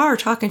this bar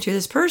talking to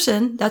this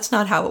person. That's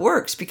not how it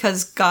works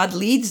because God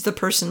leads the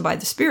person by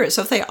the Spirit.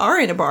 So if they are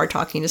in a bar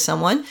talking to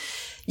someone,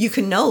 you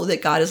can know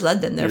that God has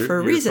led them there for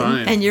a reason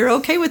fine. And you're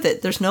okay with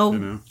it. There's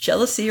no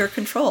jealousy or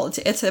control.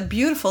 It's a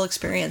beautiful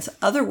experience,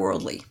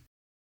 otherworldly.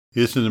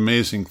 It's an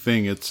amazing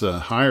thing. It's a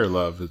higher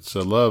love. It's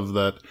a love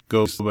that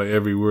goes by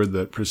every word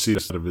that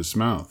proceeds out of his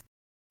mouth.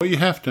 What you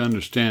have to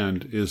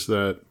understand is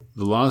that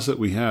the laws that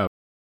we have,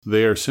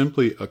 they are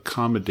simply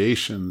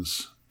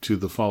accommodations to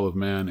the fall of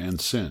man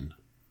and sin.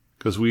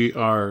 Because we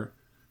are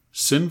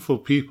sinful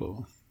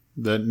people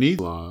that need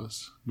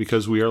laws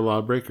because we are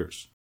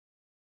lawbreakers.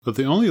 But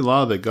the only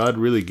law that God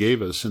really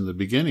gave us in the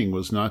beginning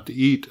was not to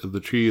eat of the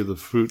tree of the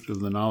fruit of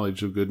the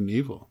knowledge of good and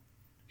evil.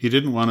 He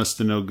didn't want us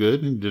to know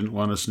good and didn't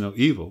want us to know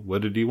evil.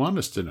 What did he want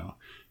us to know?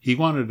 He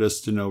wanted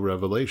us to know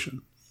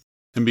revelation.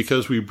 And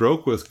because we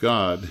broke with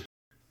God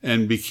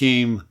and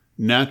became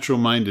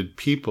natural-minded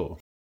people,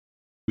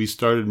 we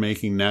started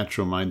making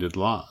natural-minded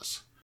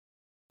laws.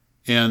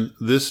 And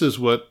this is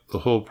what the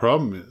whole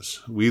problem is.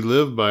 We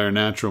live by our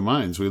natural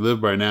minds. We live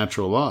by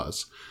natural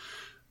laws.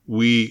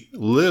 We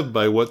live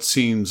by what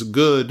seems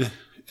good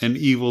and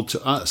evil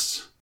to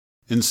us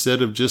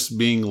instead of just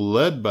being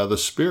led by the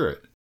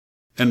Spirit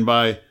and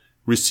by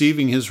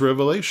receiving his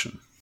revelation.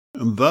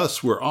 And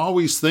thus, we're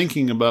always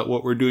thinking about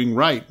what we're doing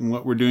right and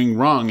what we're doing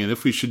wrong and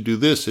if we should do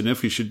this and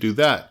if we should do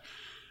that.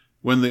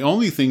 When the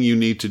only thing you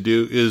need to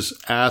do is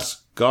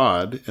ask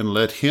God and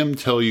let him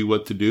tell you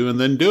what to do and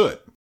then do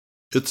it.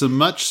 It's a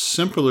much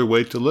simpler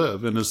way to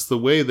live, and it's the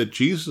way that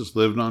Jesus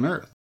lived on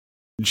earth.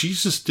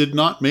 Jesus did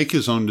not make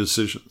his own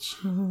decisions.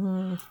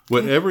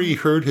 Whatever he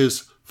heard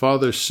his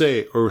Father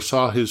say or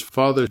saw his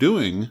Father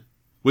doing,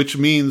 which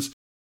means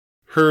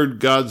heard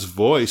God's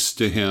voice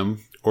to him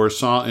or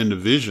saw in a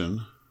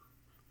vision,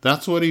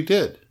 that's what he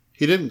did.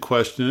 He didn't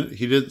question it.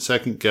 He didn't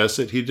second guess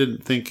it. He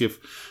didn't think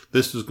if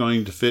this was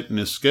going to fit in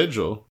his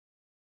schedule.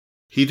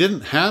 He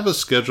didn't have a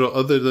schedule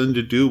other than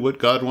to do what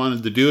God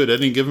wanted to do at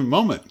any given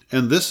moment.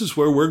 And this is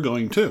where we're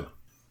going to.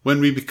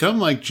 When we become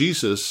like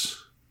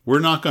Jesus, we're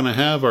not going to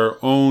have our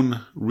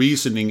own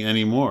reasoning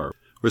anymore.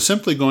 We're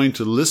simply going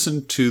to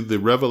listen to the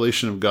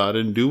revelation of God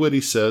and do what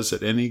he says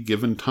at any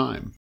given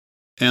time.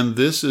 And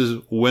this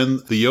is when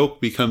the yoke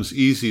becomes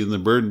easy and the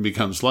burden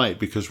becomes light,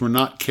 because we're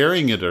not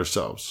carrying it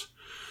ourselves.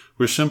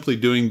 We're simply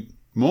doing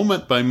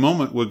moment by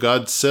moment what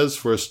God says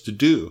for us to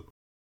do.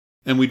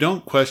 And we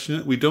don't question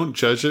it. We don't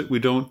judge it. We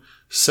don't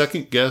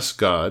second guess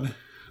God.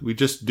 We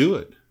just do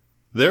it.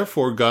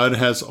 Therefore, God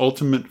has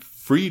ultimate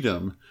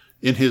freedom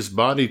in his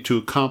body to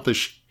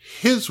accomplish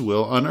his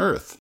will on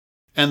earth.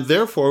 And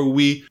therefore,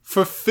 we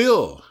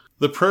fulfill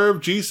the prayer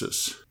of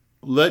Jesus.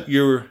 Let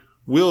your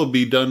will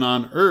be done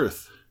on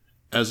earth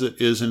as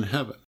it is in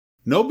heaven.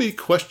 Nobody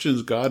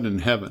questions God in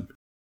heaven.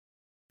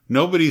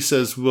 Nobody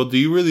says, well, do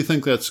you really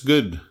think that's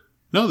good?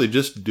 No, they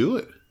just do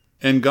it.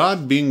 And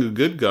God, being a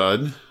good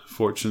God,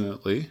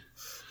 fortunately,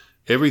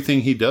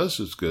 everything he does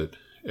is good.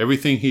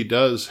 Everything he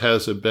does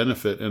has a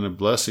benefit and a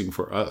blessing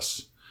for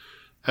us,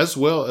 as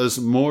well as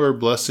more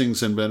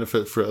blessings and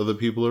benefit for other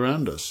people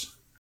around us.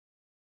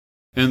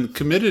 And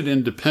committed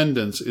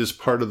independence is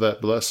part of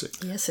that blessing.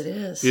 Yes, it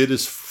is. It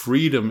is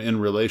freedom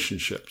in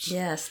relationships.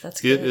 Yes,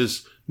 that's good. It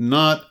is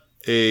not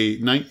a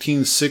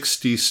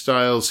 1960s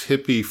styles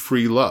hippie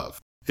free love.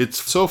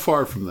 It's so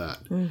far from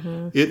that.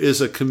 Mm-hmm. It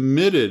is a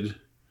committed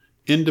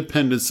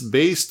independence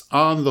based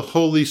on the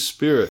Holy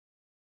Spirit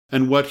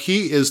and what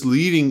he is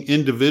leading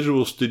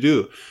individuals to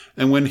do.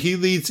 And when he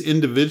leads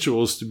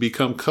individuals to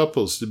become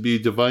couples, to be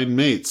divine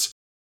mates,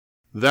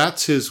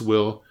 that's his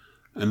will.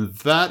 And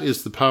that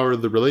is the power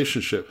of the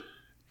relationship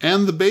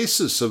and the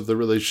basis of the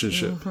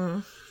relationship. Mm-hmm.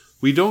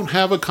 We don't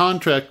have a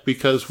contract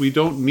because we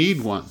don't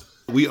need one.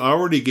 We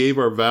already gave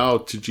our vow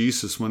to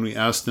Jesus when we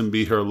asked him to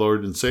be our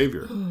Lord and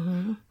Savior.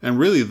 Mm-hmm. And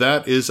really,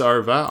 that is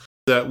our vow,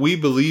 that we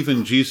believe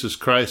in Jesus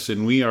Christ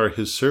and we are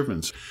his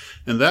servants.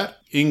 And that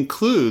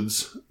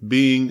includes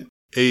being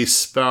a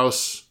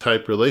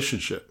spouse-type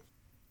relationship.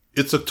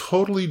 It's a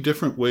totally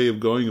different way of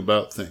going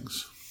about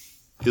things.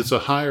 It's a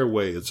higher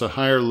way. It's a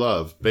higher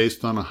love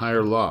based on a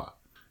higher law.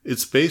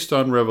 It's based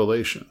on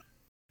revelation.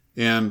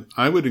 And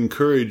I would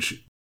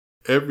encourage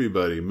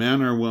everybody,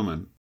 man or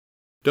woman,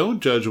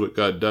 don't judge what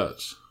God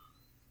does.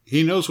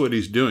 He knows what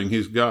he's doing.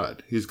 He's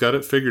God. He's got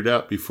it figured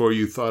out before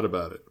you thought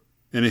about it.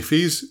 And if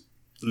he's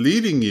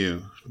leading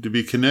you to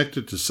be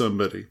connected to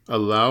somebody,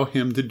 allow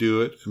him to do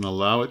it and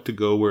allow it to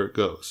go where it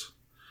goes.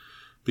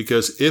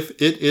 Because if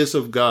it is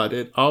of God,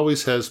 it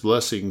always has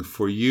blessing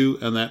for you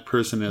and that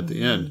person at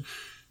the end.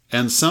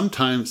 And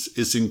sometimes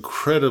it's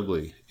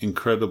incredibly,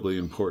 incredibly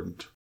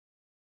important.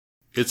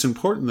 It's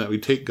important that we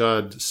take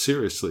God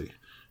seriously.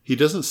 He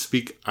doesn't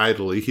speak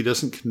idly. He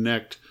doesn't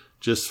connect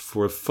just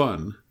for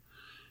fun.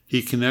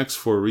 He connects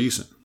for a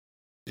reason.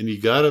 And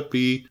you got to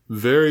be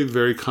very,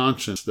 very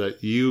conscious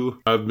that you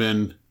have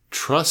been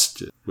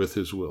trusted with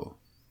his will.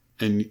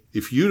 And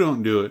if you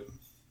don't do it,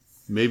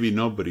 maybe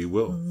nobody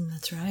will.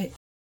 That's right.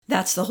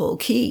 That's the whole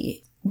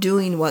key,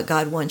 doing what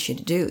God wants you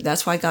to do.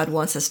 That's why God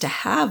wants us to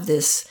have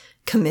this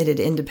committed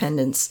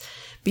independence,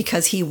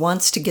 because he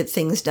wants to get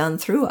things done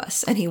through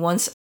us. And he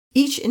wants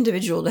each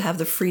individual to have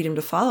the freedom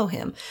to follow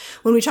him.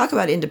 When we talk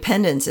about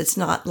independence, it's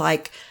not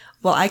like,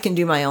 well, I can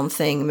do my own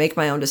thing, make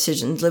my own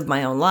decisions, live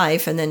my own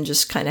life, and then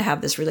just kind of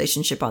have this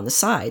relationship on the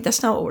side.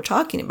 That's not what we're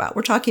talking about.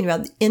 We're talking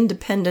about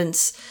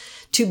independence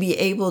to be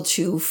able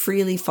to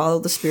freely follow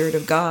the Spirit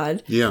of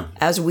God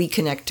as we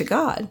connect to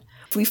God.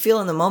 If we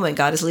feel in the moment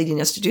God is leading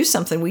us to do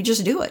something, we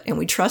just do it. And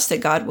we trust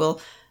that God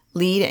will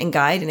lead and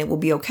guide and it will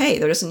be okay.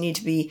 There doesn't need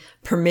to be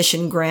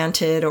permission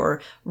granted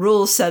or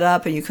rules set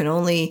up, and you can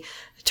only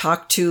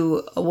talk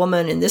to a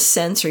woman in this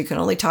sense, or you can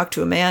only talk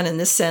to a man in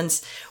this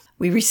sense.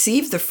 We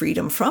receive the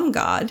freedom from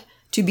God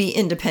to be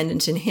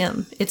independent in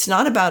him. It's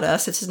not about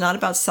us. It's not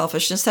about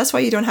selfishness. That's why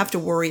you don't have to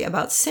worry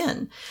about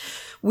sin.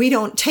 We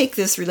don't take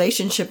this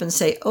relationship and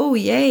say, oh,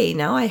 yay,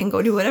 now I can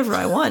go do whatever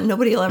I want.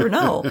 Nobody will ever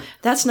know.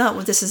 That's not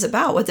what this is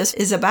about. What this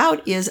is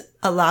about is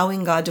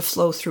allowing God to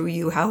flow through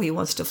you how he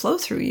wants to flow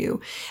through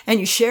you. And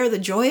you share the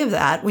joy of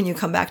that when you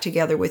come back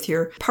together with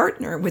your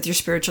partner, with your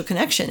spiritual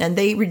connection, and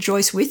they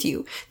rejoice with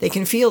you. They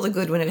can feel the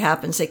good when it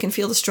happens. They can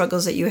feel the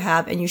struggles that you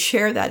have, and you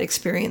share that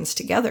experience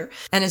together.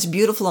 And it's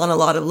beautiful on a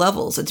lot of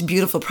levels. It's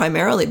beautiful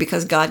primarily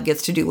because God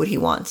gets to do what he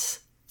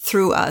wants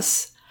through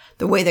us.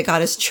 The way that God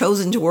has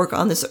chosen to work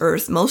on this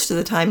earth most of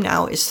the time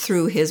now is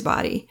through his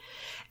body.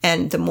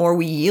 And the more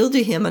we yield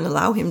to him and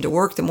allow him to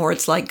work, the more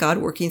it's like God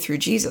working through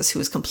Jesus, who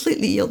is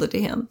completely yielded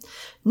to him.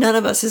 None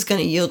of us is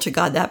going to yield to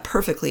God that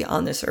perfectly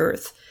on this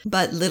earth.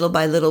 But little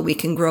by little, we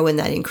can grow in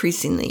that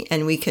increasingly,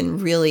 and we can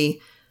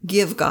really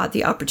give God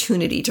the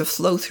opportunity to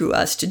flow through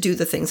us to do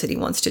the things that he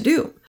wants to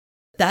do.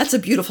 That's a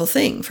beautiful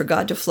thing, for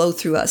God to flow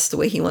through us the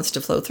way he wants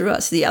to flow through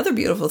us. The other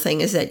beautiful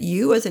thing is that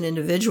you as an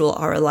individual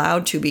are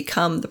allowed to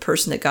become the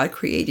person that God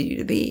created you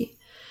to be.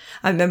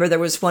 I remember there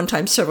was one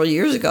time several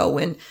years ago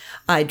when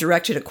I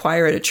directed a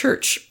choir at a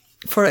church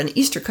for an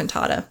Easter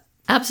cantata.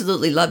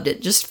 Absolutely loved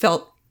it. Just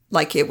felt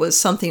like it was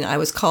something I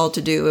was called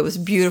to do. It was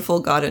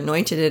beautiful. God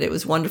anointed it. It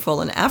was wonderful.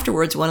 And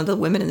afterwards, one of the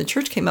women in the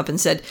church came up and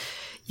said,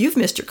 "You've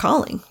missed your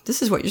calling.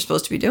 This is what you're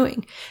supposed to be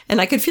doing."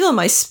 And I could feel in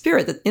my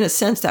spirit that, in a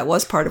sense, that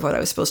was part of what I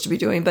was supposed to be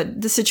doing.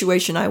 But the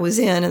situation I was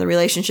in and the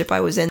relationship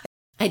I was in,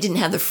 I didn't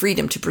have the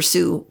freedom to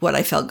pursue what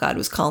I felt God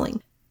was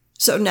calling.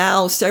 So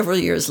now, several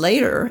years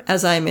later,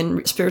 as I'm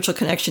in spiritual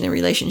connection and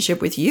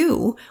relationship with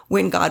you,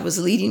 when God was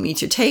leading me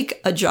to take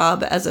a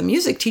job as a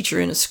music teacher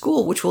in a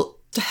school, which will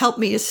help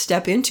me to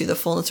step into the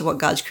fullness of what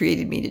God's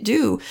created me to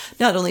do,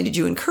 not only did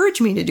you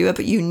encourage me to do it,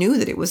 but you knew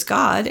that it was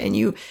God and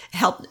you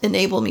helped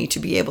enable me to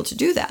be able to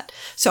do that.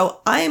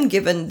 So I am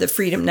given the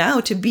freedom now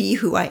to be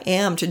who I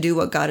am, to do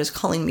what God is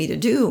calling me to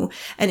do.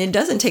 And it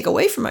doesn't take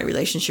away from my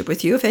relationship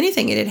with you. If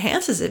anything, it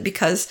enhances it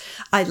because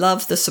I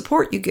love the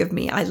support you give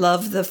me. I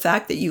love the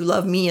fact that you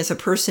love me as a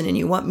person and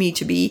you want me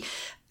to be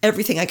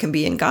everything I can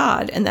be in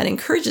God. And that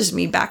encourages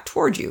me back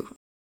toward you.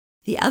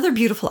 The other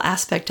beautiful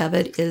aspect of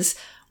it is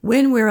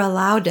when we're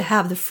allowed to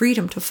have the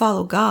freedom to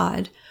follow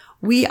God,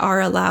 we are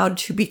allowed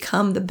to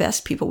become the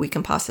best people we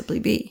can possibly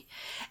be.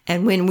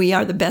 And when we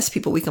are the best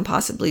people we can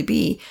possibly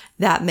be,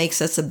 that makes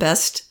us the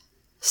best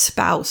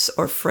spouse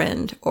or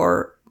friend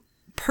or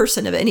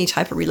person of any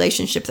type of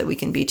relationship that we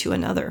can be to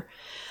another.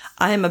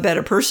 I am a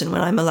better person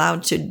when I'm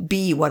allowed to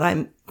be what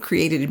I'm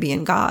created to be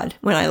in God.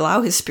 When I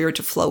allow His Spirit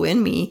to flow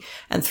in me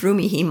and through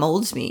me, He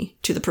molds me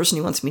to the person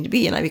He wants me to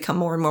be. And I become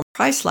more and more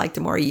Christ-like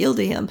the more I yield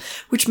to Him,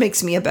 which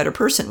makes me a better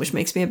person, which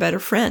makes me a better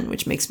friend,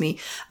 which makes me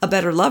a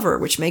better lover,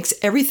 which makes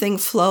everything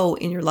flow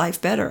in your life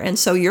better. And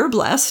so you're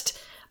blessed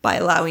by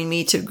allowing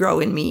me to grow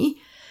in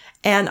me.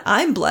 And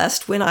I'm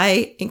blessed when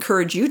I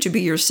encourage you to be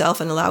yourself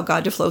and allow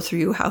God to flow through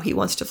you how He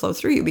wants to flow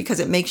through you,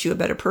 because it makes you a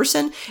better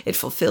person. It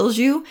fulfills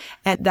you.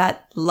 And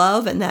that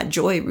love and that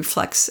joy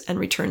reflects and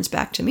returns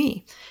back to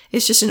me.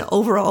 It's just an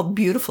overall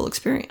beautiful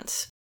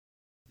experience.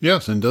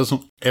 Yes, and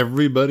doesn't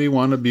everybody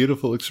want a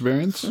beautiful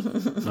experience?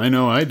 I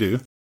know I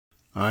do.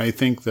 I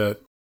think that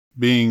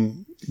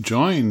being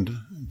joined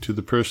to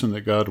the person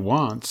that God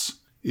wants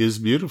is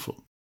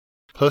beautiful.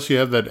 Plus, you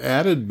have that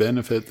added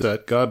benefit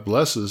that God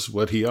blesses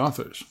what He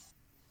authors.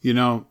 You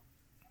know,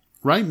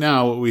 right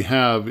now what we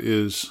have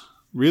is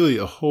really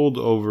a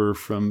holdover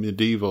from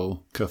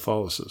medieval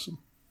Catholicism.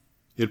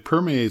 It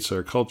permeates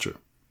our culture.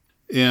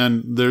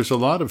 And there's a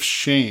lot of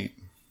shame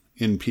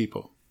in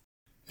people.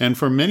 And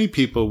for many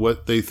people,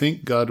 what they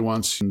think God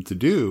wants them to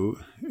do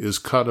is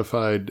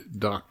codified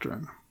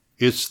doctrine.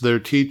 It's their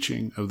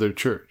teaching of their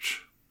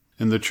church.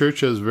 And the church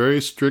has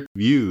very strict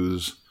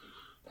views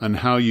on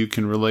how you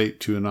can relate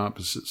to an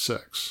opposite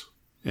sex.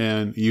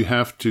 And you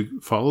have to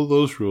follow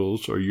those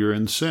rules or you're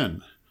in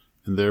sin,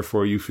 and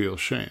therefore you feel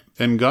shame.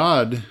 And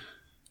God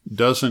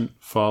doesn't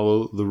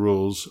follow the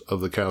rules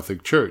of the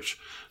Catholic Church.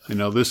 I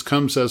know this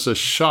comes as a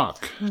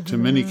shock to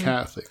many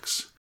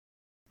Catholics,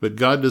 but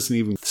God doesn't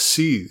even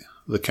see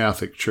the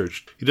Catholic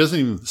Church. He doesn't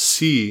even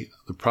see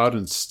the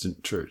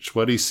Protestant Church.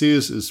 What He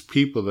sees is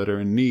people that are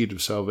in need of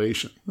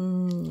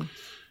salvation.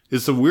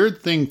 It's a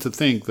weird thing to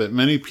think that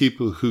many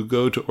people who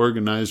go to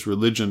organized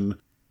religion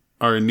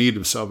are in need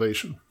of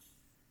salvation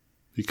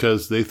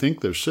because they think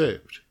they're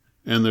saved.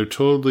 And they're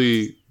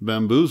totally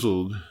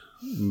bamboozled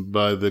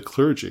by the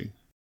clergy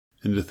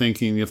into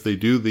thinking if they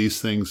do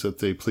these things that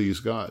they please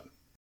God.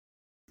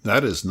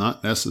 That is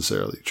not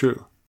necessarily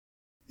true.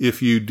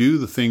 If you do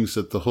the things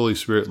that the Holy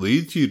Spirit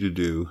leads you to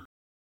do,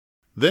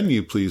 then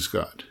you please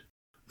God.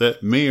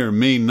 That may or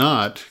may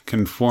not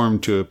conform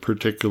to a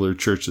particular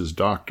church's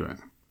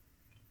doctrine.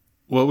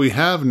 What we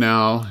have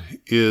now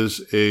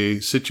is a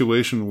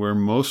situation where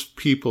most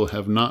people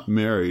have not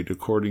married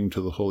according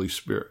to the Holy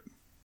Spirit.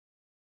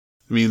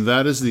 I mean,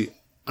 that is the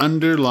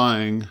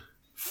underlying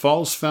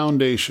false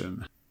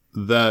foundation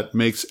that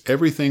makes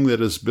everything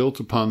that is built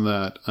upon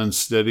that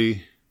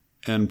unsteady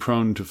and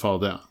prone to fall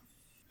down.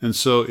 And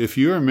so if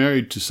you are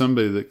married to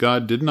somebody that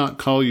God did not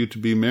call you to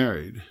be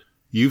married,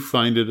 you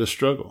find it a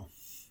struggle.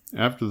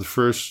 After the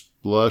first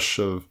blush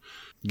of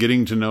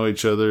getting to know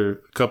each other,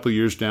 a couple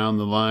years down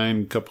the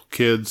line, a couple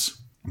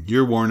kids,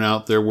 you're worn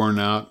out, they're worn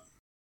out.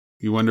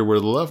 You wonder where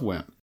the love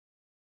went.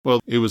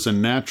 Well, it was a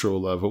natural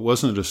love. It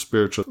wasn't a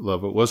spiritual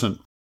love. It wasn't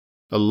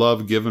a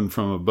love given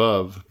from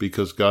above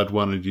because God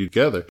wanted you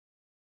together.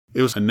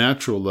 It was a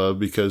natural love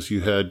because you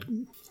had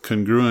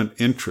congruent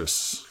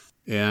interests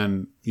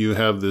and you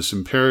have this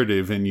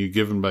imperative in you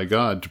given by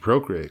God to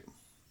procreate.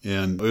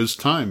 And it was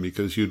time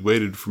because you'd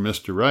waited for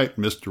Mr. Right.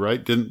 Mr.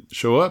 Right didn't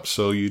show up,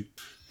 so you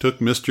took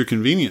Mr.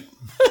 Convenient.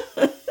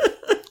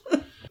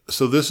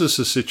 So this is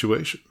the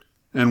situation.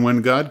 And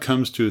when God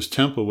comes to His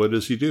temple, what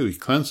does He do? He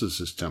cleanses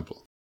His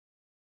temple.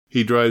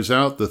 He drives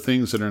out the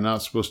things that are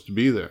not supposed to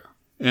be there.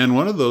 And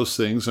one of those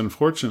things,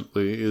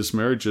 unfortunately, is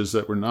marriages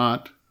that were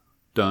not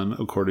done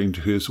according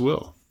to His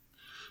will.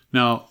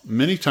 Now,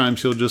 many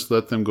times He'll just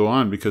let them go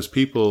on because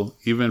people,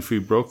 even if He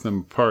broke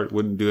them apart,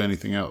 wouldn't do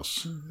anything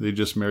else. They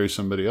just marry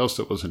somebody else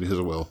that wasn't His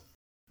will.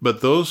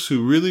 But those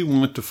who really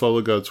want to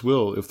follow God's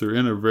will, if they're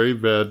in a very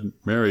bad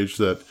marriage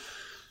that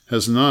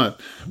has not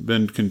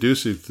been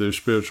conducive to their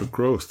spiritual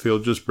growth, He'll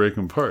just break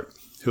them apart.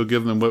 He'll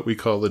give them what we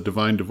call a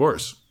divine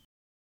divorce.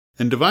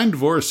 And divine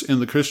divorce in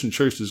the Christian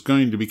church is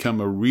going to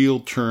become a real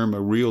term, a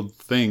real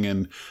thing,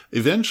 and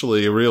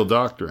eventually a real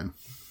doctrine.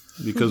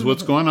 Because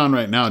what's going on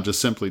right now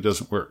just simply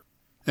doesn't work.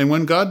 And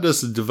when God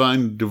does the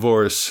divine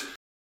divorce,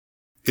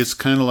 it's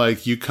kind of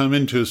like you come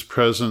into His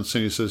presence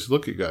and He says,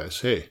 look, you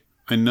guys, hey,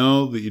 I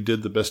know that you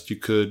did the best you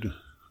could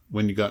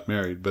when you got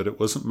married, but it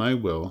wasn't my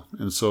will.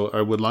 And so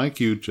I would like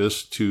you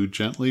just to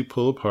gently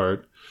pull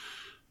apart,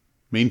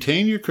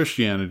 maintain your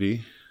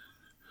Christianity,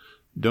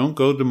 don't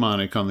go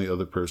demonic on the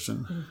other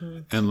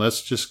person, and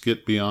let's just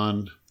get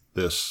beyond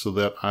this so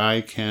that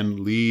I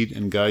can lead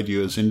and guide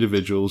you as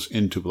individuals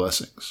into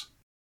blessings.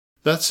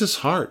 That's his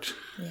heart.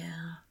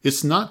 Yeah.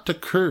 It's not to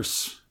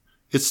curse,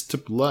 it's to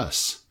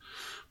bless.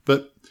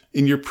 But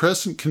in your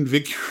present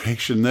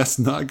configuration, that's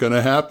not going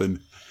to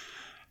happen.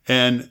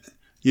 And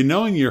you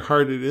know in your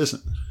heart it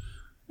isn't.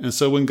 And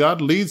so when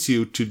God leads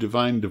you to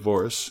divine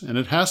divorce, and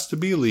it has to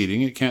be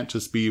leading, it can't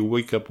just be you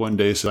wake up one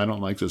day and say, I don't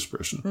like this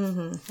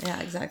person. Yeah,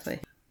 exactly.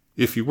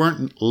 If you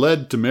weren't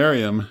led to marry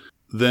him,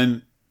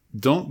 then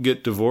don't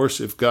get divorced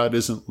if God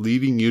isn't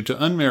leading you to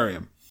unmarry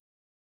him.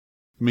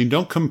 I mean,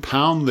 don't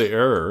compound the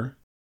error.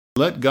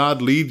 Let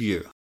God lead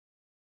you.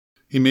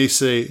 He may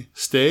say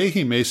stay,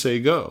 he may say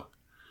go.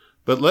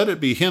 But let it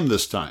be him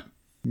this time,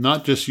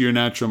 not just your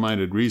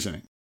natural-minded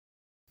reasoning.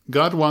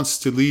 God wants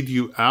to lead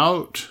you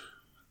out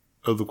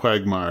of the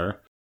quagmire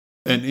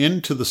and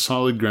into the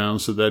solid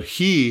ground so that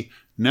he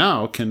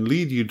now can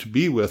lead you to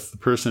be with the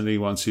person that he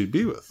wants you to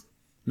be with.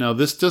 Now,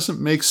 this doesn't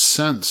make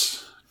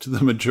sense to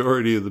the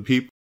majority of the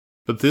people,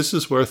 but this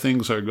is where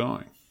things are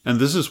going. And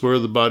this is where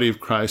the body of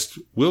Christ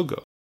will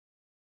go.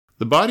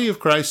 The body of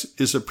Christ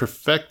is a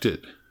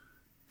perfected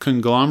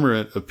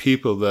conglomerate of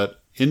people that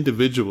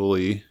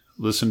individually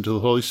listen to the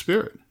Holy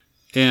Spirit.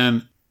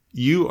 And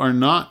you are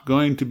not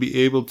going to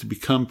be able to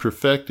become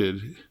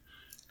perfected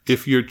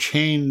if you're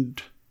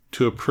chained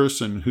to a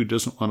person who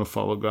doesn't want to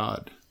follow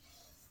God,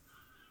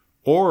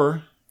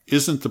 or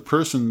isn't the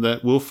person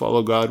that will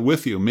follow God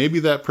with you. Maybe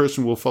that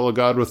person will follow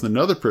God with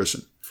another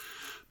person.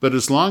 But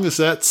as long as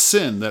that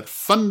sin, that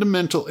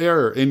fundamental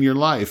error in your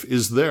life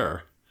is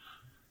there,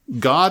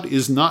 God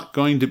is not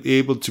going to be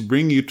able to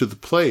bring you to the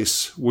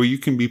place where you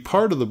can be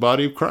part of the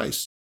body of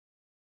Christ.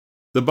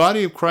 The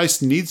body of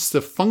Christ needs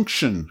to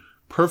function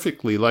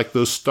perfectly like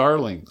those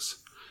starlings.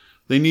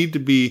 They need to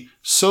be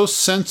so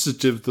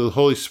sensitive to the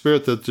Holy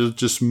Spirit that they'll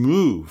just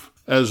move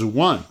as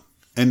one.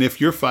 And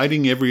if you're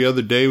fighting every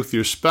other day with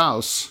your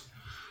spouse,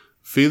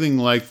 feeling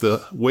like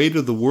the weight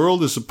of the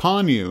world is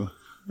upon you,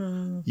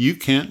 you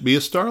can't be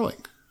a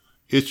starling.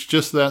 It's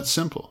just that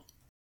simple.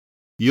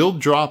 You'll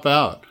drop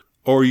out,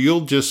 or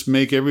you'll just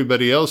make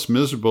everybody else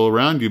miserable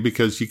around you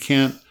because you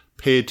can't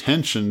pay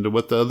attention to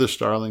what the other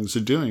starlings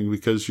are doing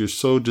because you're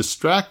so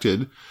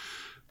distracted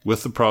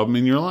with the problem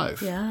in your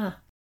life. Yeah.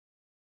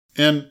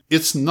 And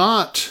it's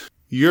not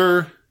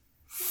your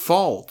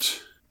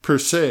fault per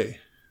se.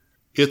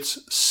 It's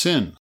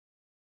sin.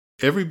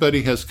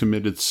 Everybody has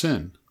committed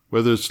sin,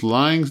 whether it's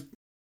lying,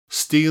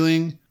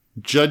 stealing,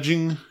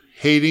 judging,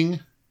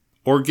 hating,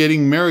 or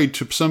getting married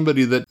to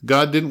somebody that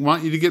God didn't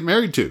want you to get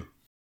married to.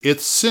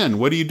 It's sin.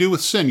 What do you do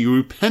with sin? You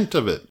repent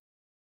of it,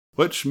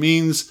 which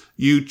means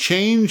you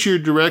change your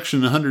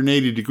direction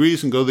 180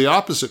 degrees and go the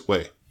opposite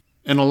way.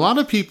 And a lot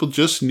of people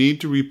just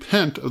need to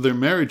repent of their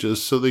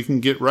marriages so they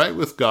can get right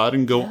with God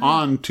and go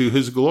on to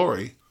his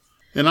glory.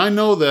 And I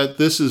know that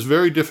this is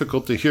very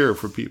difficult to hear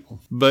for people,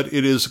 but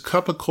it is a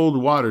cup of cold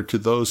water to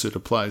those it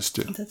applies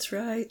to. That's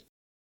right.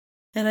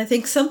 And I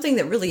think something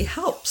that really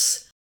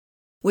helps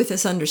with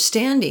this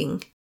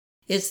understanding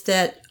is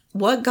that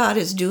what God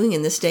is doing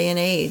in this day and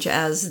age,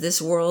 as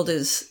this world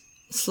is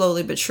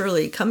slowly but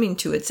surely coming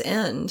to its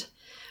end,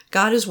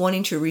 God is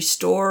wanting to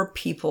restore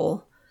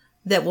people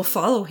that will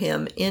follow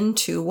him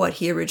into what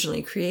he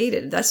originally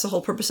created. That's the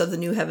whole purpose of the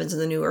new heavens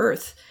and the new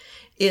earth,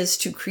 is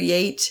to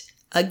create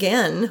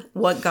again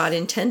what God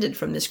intended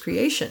from this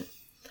creation.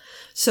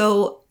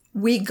 So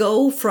we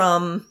go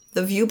from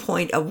the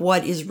viewpoint of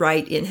what is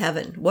right in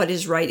heaven, what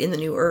is right in the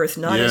new earth,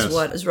 not as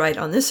what is right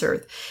on this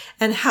earth.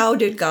 And how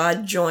did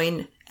God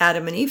join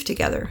Adam and Eve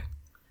together?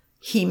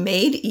 He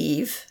made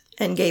Eve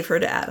and gave her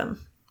to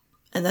Adam.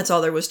 And that's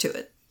all there was to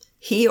it.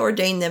 He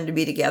ordained them to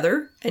be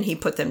together, and he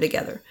put them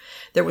together.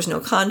 There was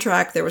no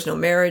contract, there was no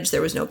marriage,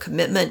 there was no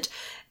commitment.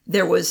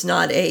 There was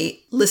not a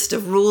list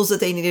of rules that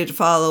they needed to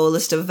follow, a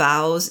list of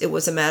vows. It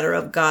was a matter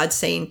of God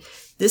saying,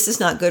 this is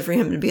not good for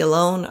him to be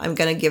alone. I'm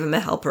going to give him a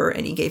helper.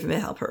 And he gave him a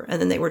helper.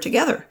 And then they were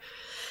together.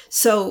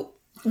 So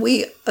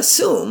we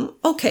assume,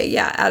 okay,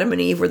 yeah, Adam and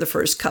Eve were the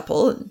first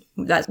couple, and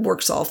that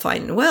works all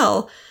fine and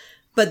well.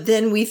 But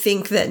then we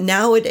think that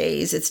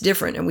nowadays it's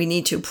different, and we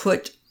need to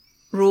put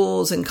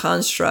rules and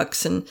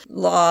constructs and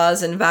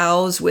laws and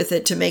vows with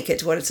it to make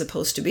it what it's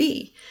supposed to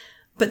be.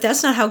 But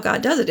that's not how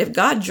God does it. If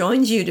God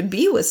joins you to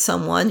be with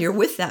someone, you're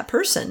with that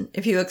person.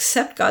 If you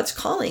accept God's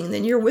calling,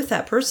 then you're with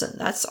that person.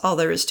 That's all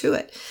there is to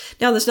it.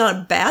 Now, that's not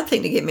a bad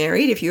thing to get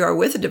married. If you are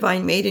with a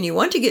divine mate and you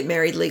want to get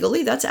married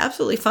legally, that's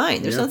absolutely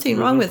fine. There's nothing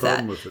wrong with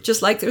that.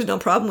 Just like there's no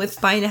problem with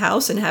buying a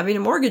house and having a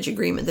mortgage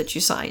agreement that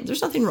you sign.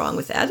 There's nothing wrong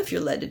with that if you're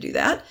led to do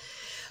that.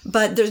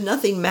 But there's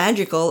nothing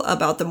magical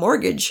about the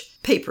mortgage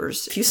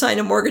papers. If you sign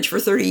a mortgage for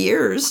 30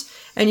 years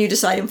and you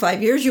decide in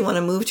 5 years you want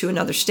to move to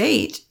another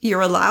state,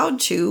 you're allowed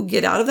to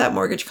get out of that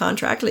mortgage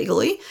contract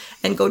legally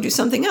and go do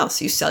something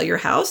else. You sell your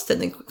house, then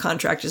the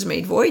contract is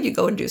made void, you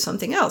go and do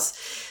something else.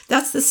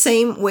 That's the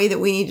same way that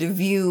we need to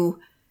view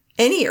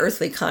any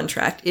earthly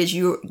contract, is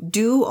you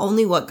do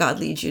only what God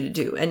leads you to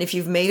do. And if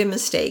you've made a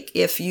mistake,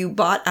 if you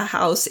bought a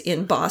house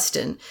in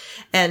Boston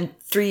and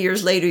 3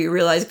 years later you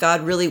realize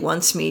God really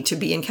wants me to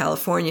be in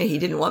California, he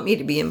didn't want me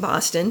to be in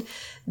Boston,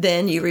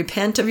 then you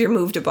repent of your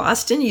move to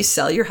Boston, you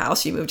sell your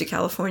house, you move to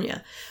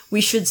California.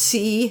 We should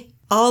see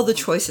all the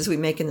choices we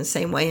make in the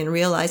same way and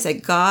realize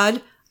that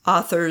God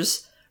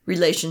authors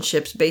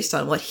relationships based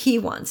on what he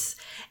wants.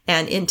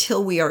 And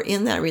until we are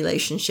in that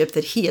relationship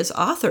that he has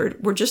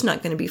authored, we're just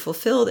not going to be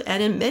fulfilled.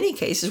 And in many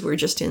cases, we're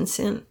just in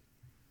sin.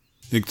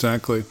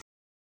 Exactly.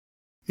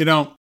 You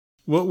know,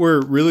 what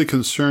we're really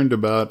concerned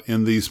about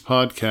in these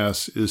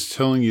podcasts is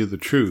telling you the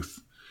truth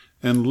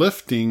and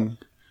lifting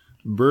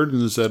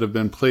burdens that have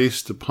been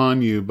placed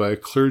upon you by a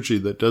clergy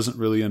that doesn't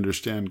really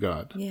understand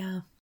God.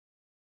 Yeah.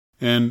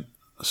 And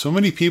so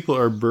many people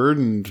are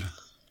burdened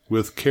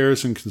with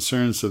cares and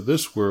concerns of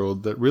this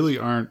world that really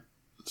aren't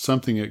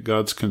something that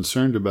God's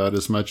concerned about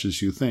as much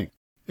as you think.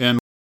 And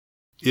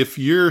if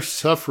you're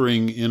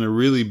suffering in a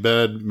really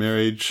bad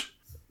marriage,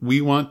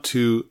 we want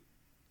to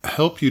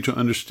help you to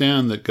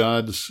understand that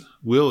God's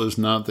will is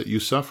not that you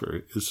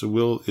suffer. The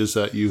will is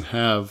that you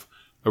have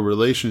a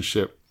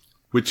relationship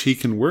which he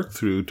can work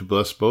through to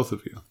bless both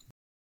of you.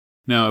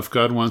 Now, if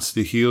God wants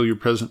to heal your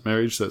present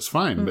marriage, that's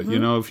fine. Mm-hmm. But, you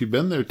know, if you've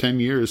been there 10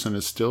 years and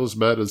it's still as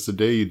bad as the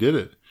day you did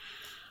it,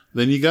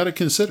 then you got to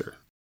consider.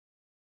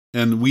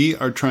 And we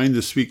are trying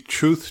to speak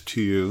truth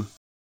to you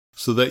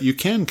so that you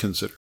can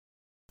consider.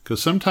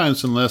 Because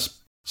sometimes unless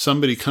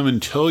somebody come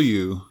and tell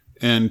you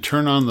and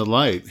turn on the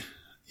light,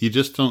 you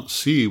just don't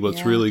see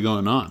what's really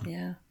going on.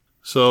 Yeah.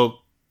 So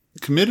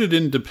committed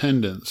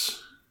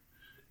independence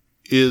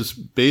is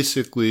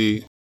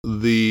basically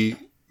the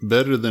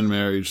better than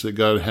marriage that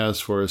God has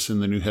for us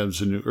in the new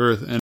heavens and new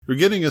earth. And we're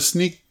getting a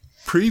sneak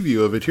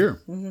preview of it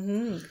here.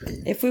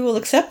 Mm-hmm. If we will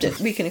accept it,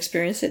 we can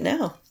experience it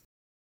now.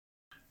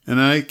 And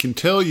I can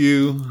tell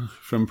you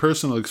from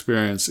personal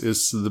experience,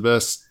 it's the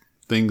best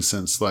thing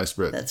since sliced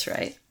bread. That's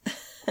right.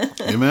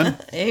 Amen?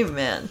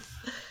 Amen.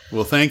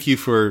 Well, thank you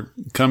for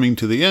coming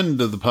to the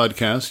end of the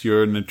podcast.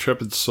 You're an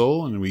intrepid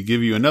soul, and we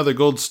give you another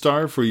gold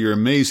star for your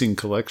amazing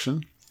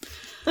collection.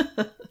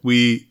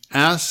 We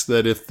ask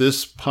that if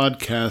this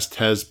podcast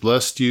has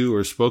blessed you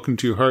or spoken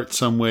to your heart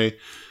some way,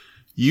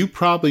 you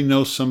probably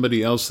know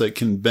somebody else that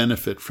can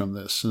benefit from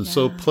this. And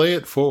so play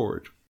it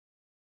forward.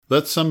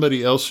 Let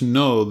somebody else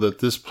know that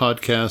this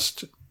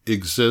podcast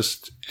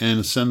exists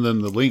and send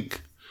them the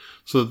link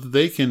so that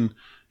they can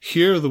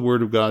hear the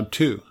word of God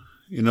too.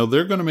 You know,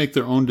 they're going to make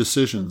their own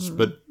decisions,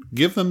 but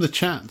give them the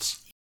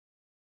chance.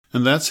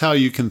 And that's how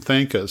you can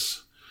thank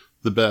us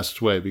the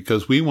best way,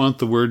 because we want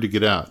the word to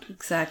get out.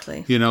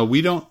 Exactly. You know,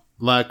 we don't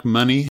lack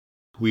money.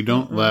 We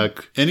don't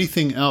lack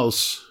anything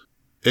else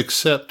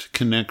except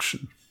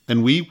connection.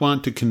 And we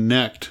want to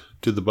connect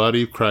to the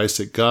body of Christ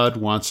that God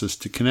wants us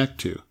to connect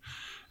to.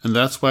 And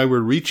that's why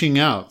we're reaching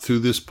out through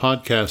this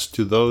podcast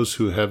to those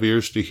who have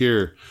ears to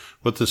hear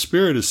what the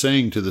Spirit is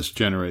saying to this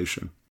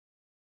generation.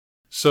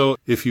 So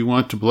if you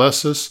want to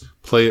bless us,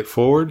 play it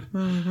forward.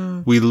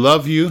 Mm-hmm. We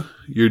love you.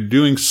 You're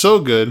doing so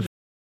good.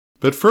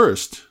 But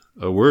first,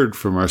 a word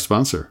from our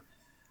sponsor.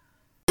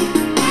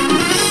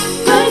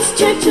 First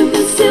Church of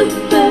the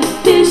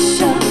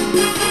Superficial,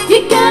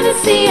 you gotta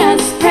see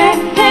us pray.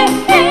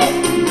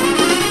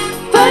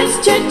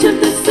 First Church of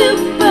the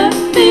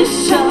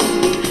Superficial,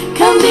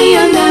 come be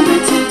a member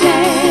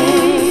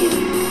today.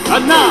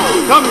 And now,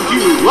 coming to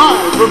you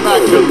live from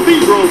that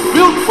cathedral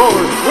built for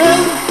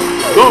when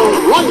the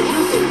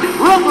Righteous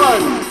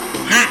Reverend.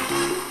 Hi,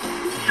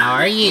 how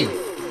are you?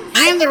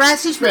 I am the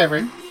Righteous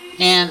Reverend,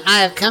 and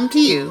I have come to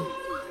you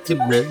to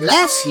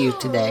bless you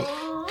today.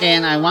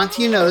 And I want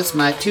you to notice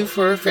my two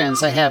fur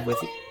friends I have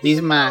with you. These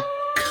are my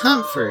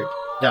comfort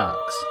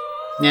dogs.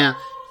 Now,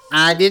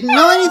 I didn't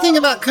know anything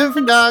about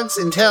comfort dogs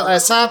until I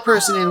saw a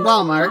person in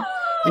Walmart,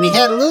 and he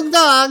had a little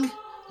dog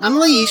on a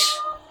leash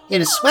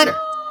in a sweater.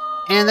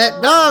 And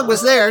that dog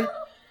was there,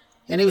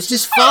 and it was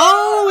just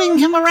following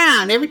him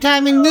around. Every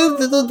time he moved,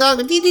 the little dog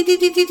would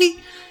dee-dee-dee-dee-dee-dee.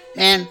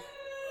 And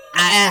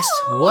I asked,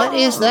 what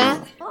is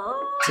that? He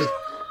said,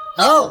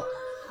 oh,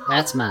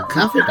 that's my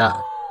comfort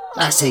dog.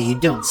 I say, you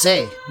don't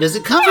say. Does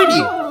it comfort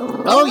you?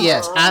 Oh,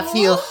 yes, I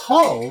feel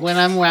whole when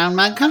I'm around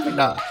my comfort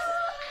dog.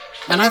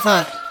 And I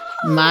thought,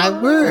 my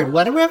word,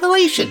 what a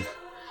revelation.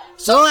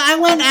 So I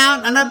went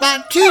out and I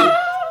bought two.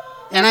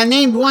 And I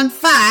named one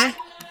Fi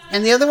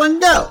and the other one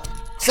Do.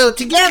 So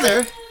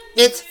together,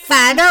 it's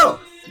Fido.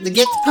 You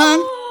get the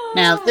pun?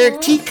 Now, they're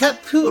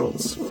teacup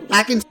poodles.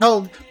 I can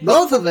hold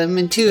both of them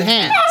in two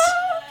hands.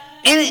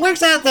 And it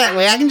works out that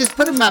way. I can just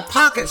put them in my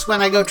pockets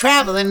when I go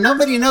traveling and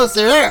nobody knows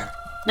they're there.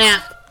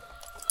 Now,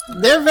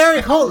 they're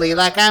very holy,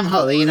 like I'm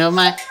holy, you know.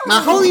 My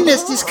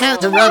holiness just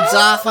kind of rubs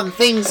off on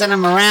things that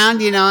I'm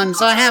around, you know, and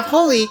so I have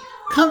holy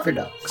comfort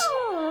dogs.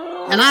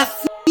 And I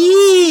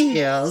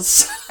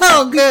feels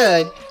so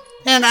good.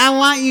 And I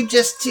want you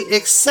just to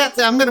accept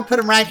that. I'm going to put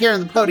them right here on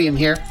the podium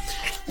here.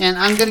 And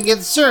I'm going to give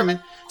the sermon.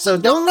 So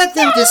don't let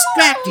them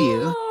distract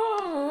you,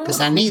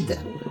 because I need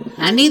them.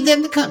 I need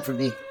them to comfort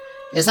me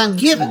as I'm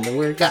giving the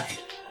Word of God.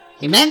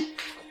 Amen?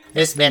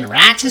 This has been a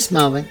Righteous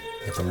Moment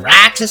with the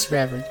Righteous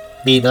Reverend.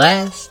 Be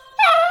blessed.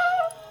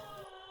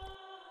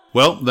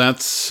 Well,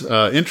 that's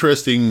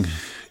interesting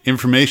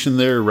information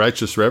there,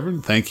 Righteous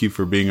Reverend. Thank you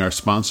for being our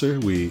sponsor.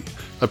 We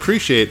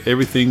appreciate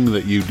everything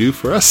that you do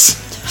for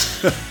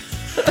us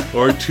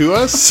or to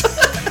us.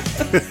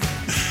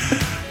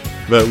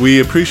 But we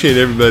appreciate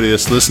everybody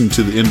that's listened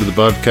to the end of the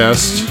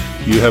podcast.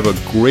 You have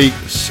a great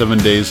 7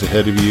 days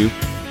ahead of you.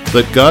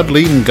 Let God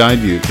lead and guide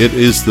you. It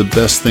is the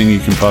best thing you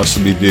can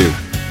possibly do.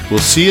 We'll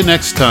see you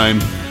next time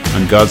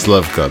on God's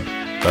Love Club.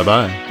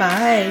 Bye-bye.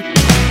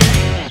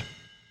 Bye.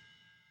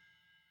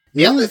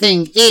 The only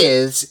thing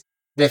is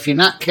that if you're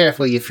not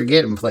careful, you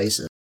forget them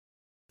places.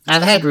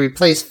 I've had to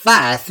replace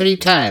 3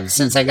 times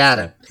since I got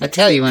them. I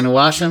tell you, when I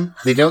wash them,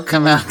 they don't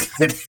come out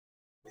good.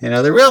 You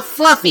know, they're real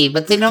fluffy,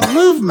 but they don't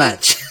move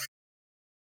much.